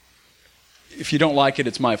 if you don't like it,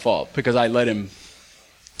 it's my fault because I let him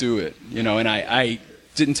do it, and I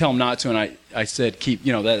didn't tell him not to, and I said keep,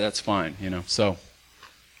 that's fine, so,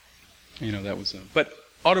 that was but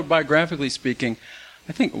autobiographically speaking,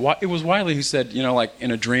 I think it was Wiley who said, like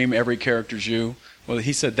in a dream, every character's you. Well,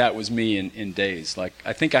 he said that was me in Days. Like,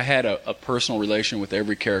 I think I had a personal relation with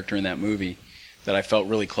every character in that movie that I felt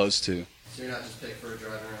really close to. So you're not just Pickford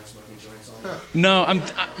driving around smoking joints all night? No,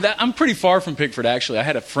 I'm pretty far from Pickford, actually. I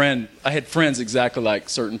had friends exactly like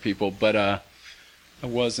certain people, but I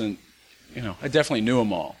wasn't, I definitely knew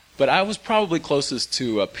them all. But I was probably closest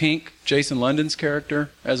to Pink, Jason London's character,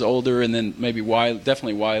 as older, and then maybe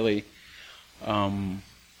definitely Wiley.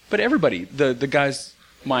 But everybody, the guys,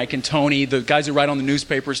 Mike and Tony, the guys who write on the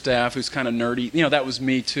newspaper staff, who's kind of nerdy, that was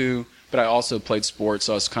me too. But I also played sports,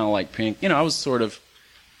 so I was kind of like Pink. I was sort of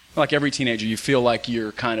like every teenager. You feel like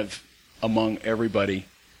you're kind of among everybody.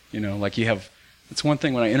 Like you have. It's one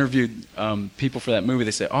thing when I interviewed people for that movie.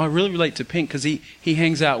 They say, "Oh, I really relate to Pink because he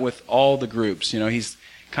hangs out with all the groups. He's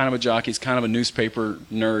kind of a jock. He's kind of a newspaper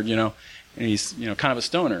nerd. And he's kind of a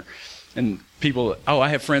stoner." And people, "Oh, I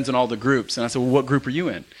have friends in all the groups." And I said, "Well, what group are you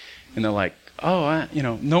in?" And they're like, "Oh,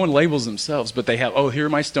 no one labels themselves, but they have, here are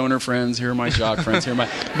my stoner friends, here are my jock friends, here are my,"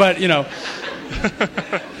 but,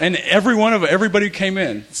 and everybody who came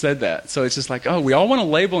in said that. So it's just like, we all want to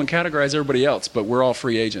label and categorize everybody else, but we're all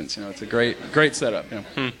free agents. It's a great setup.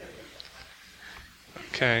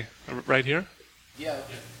 Okay. Right here? Yeah,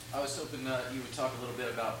 I was hoping you would talk a little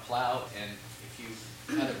bit about Plow and if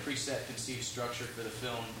you had a preset conceived structure for the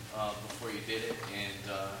film before you did it,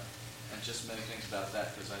 and just many things about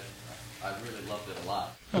that because I really loved it a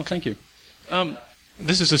lot. Oh, thank you.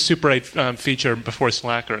 This is a Super 8 feature before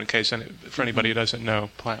Slacker, in case for anybody who doesn't know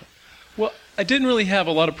Plow. Well, I didn't really have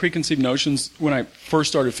a lot of preconceived notions when I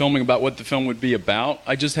first started filming about what the film would be about.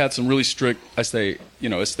 I just had some really strict,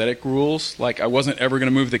 aesthetic rules. Like I wasn't ever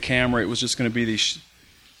going to move the camera. It was just going to be these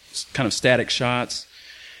kind of static shots.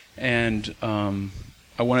 And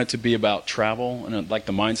I wanted it to be about travel and like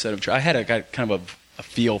the mindset of travel. I had kind of a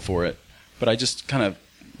feel for it, but I just kind of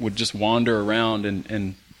would just wander around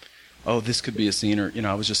and this could be a scene, or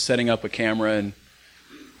I was just setting up a camera and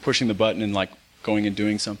pushing the button and like going and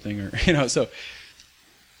doing something, or so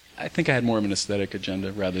I think I had more of an aesthetic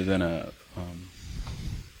agenda rather than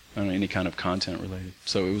any kind of content related.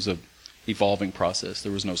 So it was a evolving process.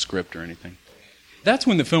 There was no script or anything. That's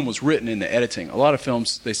when the film was written in the editing. A lot of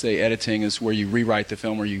films, they say editing is where you rewrite the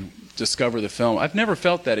film or you discover the film. I've never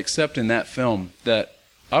felt that except in that film. That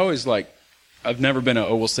I always I've never been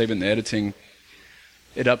we'll save it in the editing.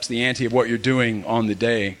 It ups the ante of what you're doing on the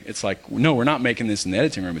day. It's like, no, we're not making this in the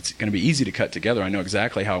editing room. It's going to be easy to cut together. I know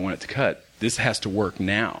exactly how I want it to cut. This has to work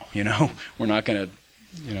now, We're not going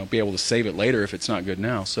to, be able to save it later if it's not good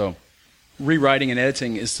now. So rewriting and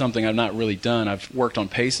editing is something I've not really done. I've worked on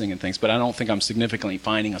pacing and things, but I don't think I'm significantly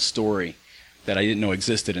finding a story that I didn't know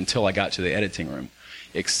existed until I got to the editing room.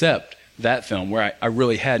 Except that film where I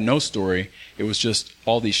really had no story. It was just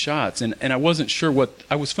all these shots. And I wasn't sure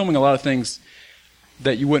I was filming a lot of things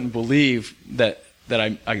that you wouldn't believe that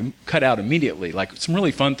I cut out immediately. Like some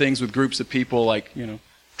really fun things with groups of people, like,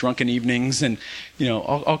 drunken evenings and,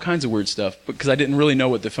 all kinds of weird stuff. Because I didn't really know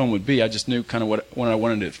what the film would be. I just knew kind of what I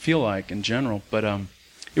wanted it to feel like in general. But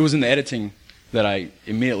it was in the editing that I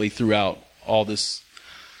immediately threw out all this,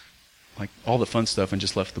 like all the fun stuff and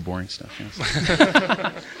just left the boring stuff.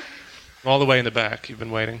 All the way in the back. You've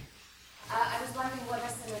been waiting. I was wondering what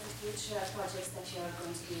are some of the future projects that you are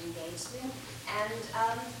going to be engaged in, and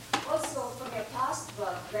also from your past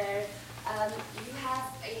work, where you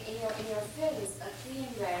have in your films a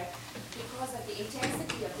theme where, because of the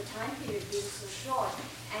intensity of the time period being so short,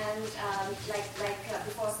 and like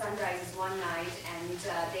Before Sunrise is one night, and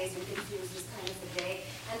Days When Confused is kind of a day,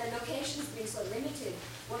 and the locations being so limited,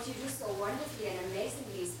 what you do so wonderfully and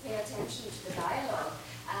amazingly is pay attention to the dialogue.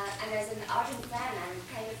 And as an ardent fan, I'm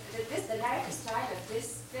kind of the narrative style of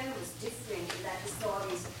this film is different in that the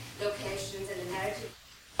stories, locations, and the narrative.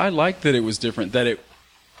 I like that it was different. That it,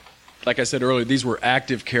 like I said earlier, these were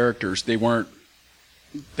active characters. They weren't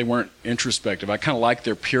introspective. I kind of liked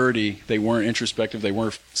their purity. They weren't introspective. They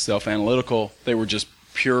weren't self-analytical. They were just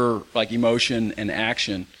pure, like, emotion and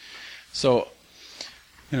action. So,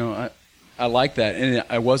 I like that, and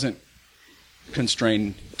I wasn't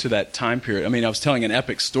constrained to that time period. I mean, I was telling an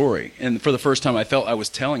epic story, and for the first time I felt I was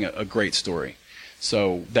telling a great story.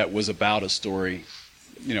 So that was about a story,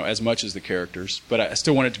 as much as the characters, but I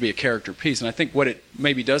still want it to be a character piece. And I think what it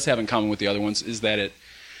maybe does have in common with the other ones is that it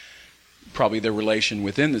probably their relation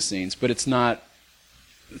within the scenes, but it's not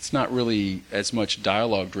really as much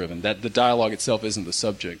dialogue driven. That the dialogue itself isn't the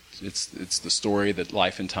subject. It's the story, the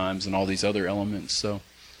life and times, and all these other elements. So,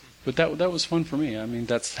 but that was fun for me. I mean,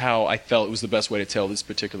 that's how I felt it was the best way to tell this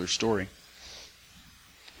particular story.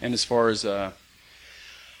 And as far as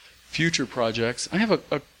future projects, I have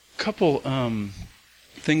a couple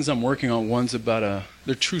things I'm working on. One's about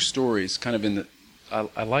they're true stories, kind of in the.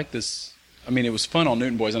 I like this. I mean, it was fun on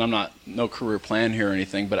Newton Boys, and I'm no career plan here or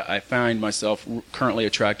anything, but I find myself currently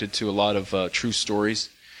attracted to a lot of true stories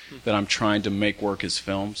that I'm trying to make work as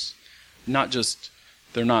films.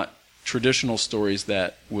 They're not traditional stories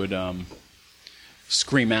that would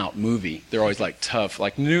scream out movie. They're always like tough.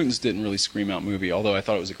 Like Newton's didn't really scream out movie, although I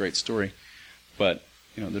thought it was a great story. But,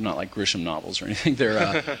 they're not like Grisham novels or anything.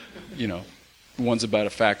 They're, one's about a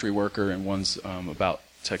factory worker and one's about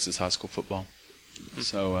Texas high school football.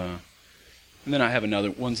 So, and then I have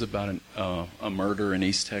another. One's about a murder in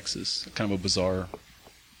East Texas, kind of a bizarre,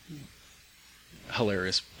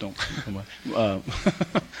 hilarious. Don't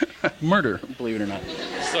murder, believe it or not.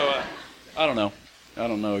 So I don't know. I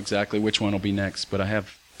don't know exactly which one will be next, but I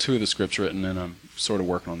have 2 of the scripts written, and I'm sort of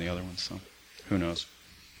working on the other ones. So who knows?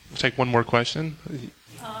 We'll take one more question.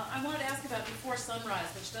 I wanted to ask about Before Sunrise,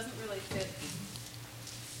 which doesn't really fit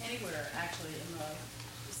anywhere actually in the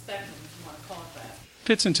spectrum, if you want to call it that.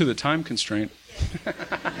 Fits into the time constraint. Yeah.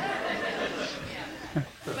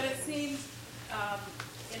 But it seemed, on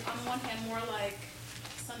the one hand, more like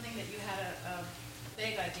something that you had a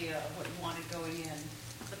vague idea of what you wanted going in,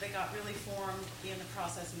 but they got really formed in the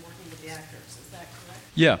process and working with the actors. Is that correct?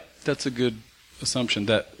 Yeah, that's a good assumption.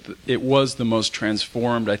 That it was the most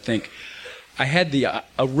transformed, I think. I had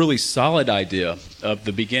a really solid idea of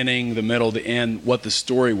the beginning, the middle, the end, what the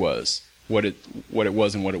story was, what it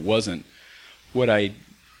was and what it wasn't. What I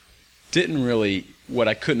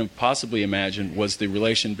couldn't have possibly imagined was the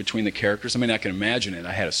relation between the characters. I mean, I can imagine it.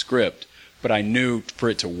 I had a script, but I knew for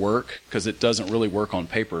it to work, because it doesn't really work on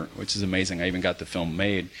paper, which is amazing. I even got the film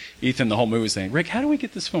made. Ethan, the whole movie, was saying, "Rick, how do we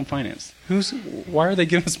get this film financed? Why are they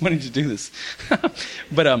giving us money to do this?"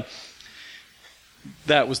 But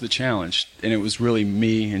that was the challenge, and it was really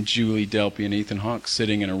me and Julie Delpy and Ethan Hawke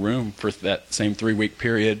sitting in a room for that same 3-week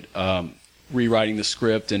period, rewriting the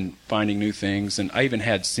script and finding new things. And I even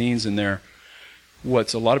had scenes in there.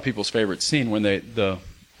 What's a lot of people's favorite scene, when the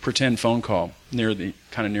pretend phone call near the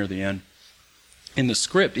end. In the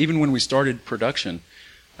script, even when we started production,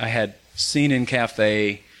 I had scene in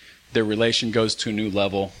cafe, their relation goes to a new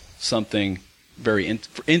level, something very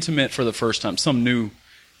intimate for the first time, some new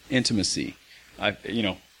intimacy.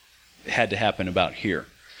 It had to happen about here.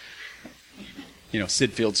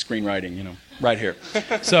 Sid Field screenwriting, right here.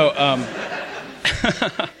 So,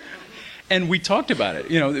 and we talked about it.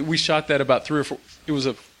 We shot that about 3 or 4. It was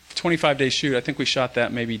a 25-day shoot. I think we shot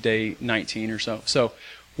that maybe day 19 or so. So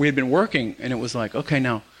we had been working, and it was like, okay,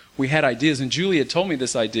 now we had ideas. And Julie had told me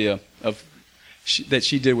this idea of that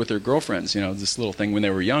she did with her girlfriends. This little thing when they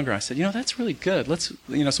were younger. I said, that's really good. Let's,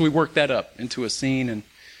 So we worked that up into a scene, and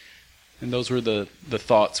those were the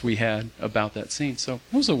thoughts we had about that scene. So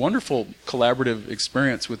it was a wonderful collaborative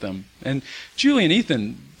experience with them. And Julie and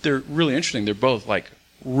Ethan, they're really interesting. They're both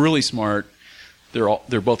really smart.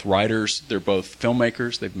 They're both writers. They're both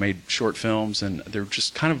filmmakers. They've made short films, and they're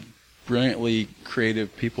just kind of brilliantly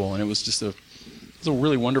creative people. And it was just a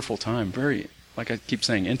really wonderful time. Very, like I keep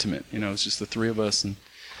saying, intimate. It's just the 3 of us, and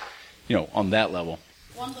on that level.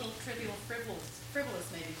 One little trivial,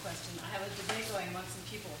 frivolous maybe question. I have a debate going among some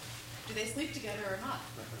people. Do they sleep together or not?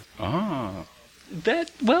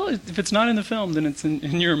 Well, if it's not in the film, then it's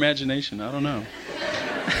in your imagination. I don't know.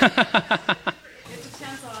 It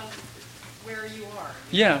depends on where you are.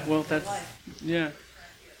 Yeah, well, yeah.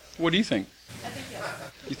 What do you think? I think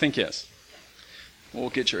yes. You think yes? Well,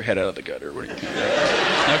 get your head out of the gutter. What do you think?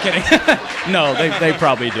 No kidding. No, they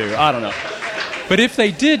probably do. I don't know. But if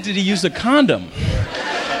they did he use a condom?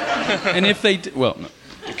 And if they did, well, no.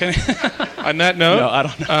 Okay. On that note, no, I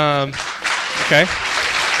don't know. Okay.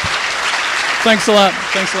 Thanks a lot.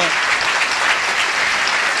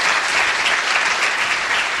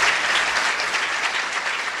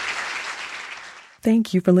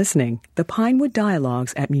 Thank you for listening. The Pinewood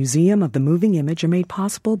Dialogues at Museum of the Moving Image are made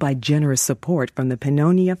possible by generous support from the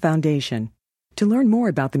Pannonia Foundation. To learn more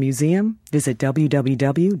about the museum, visit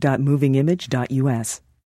www.movingimage.us.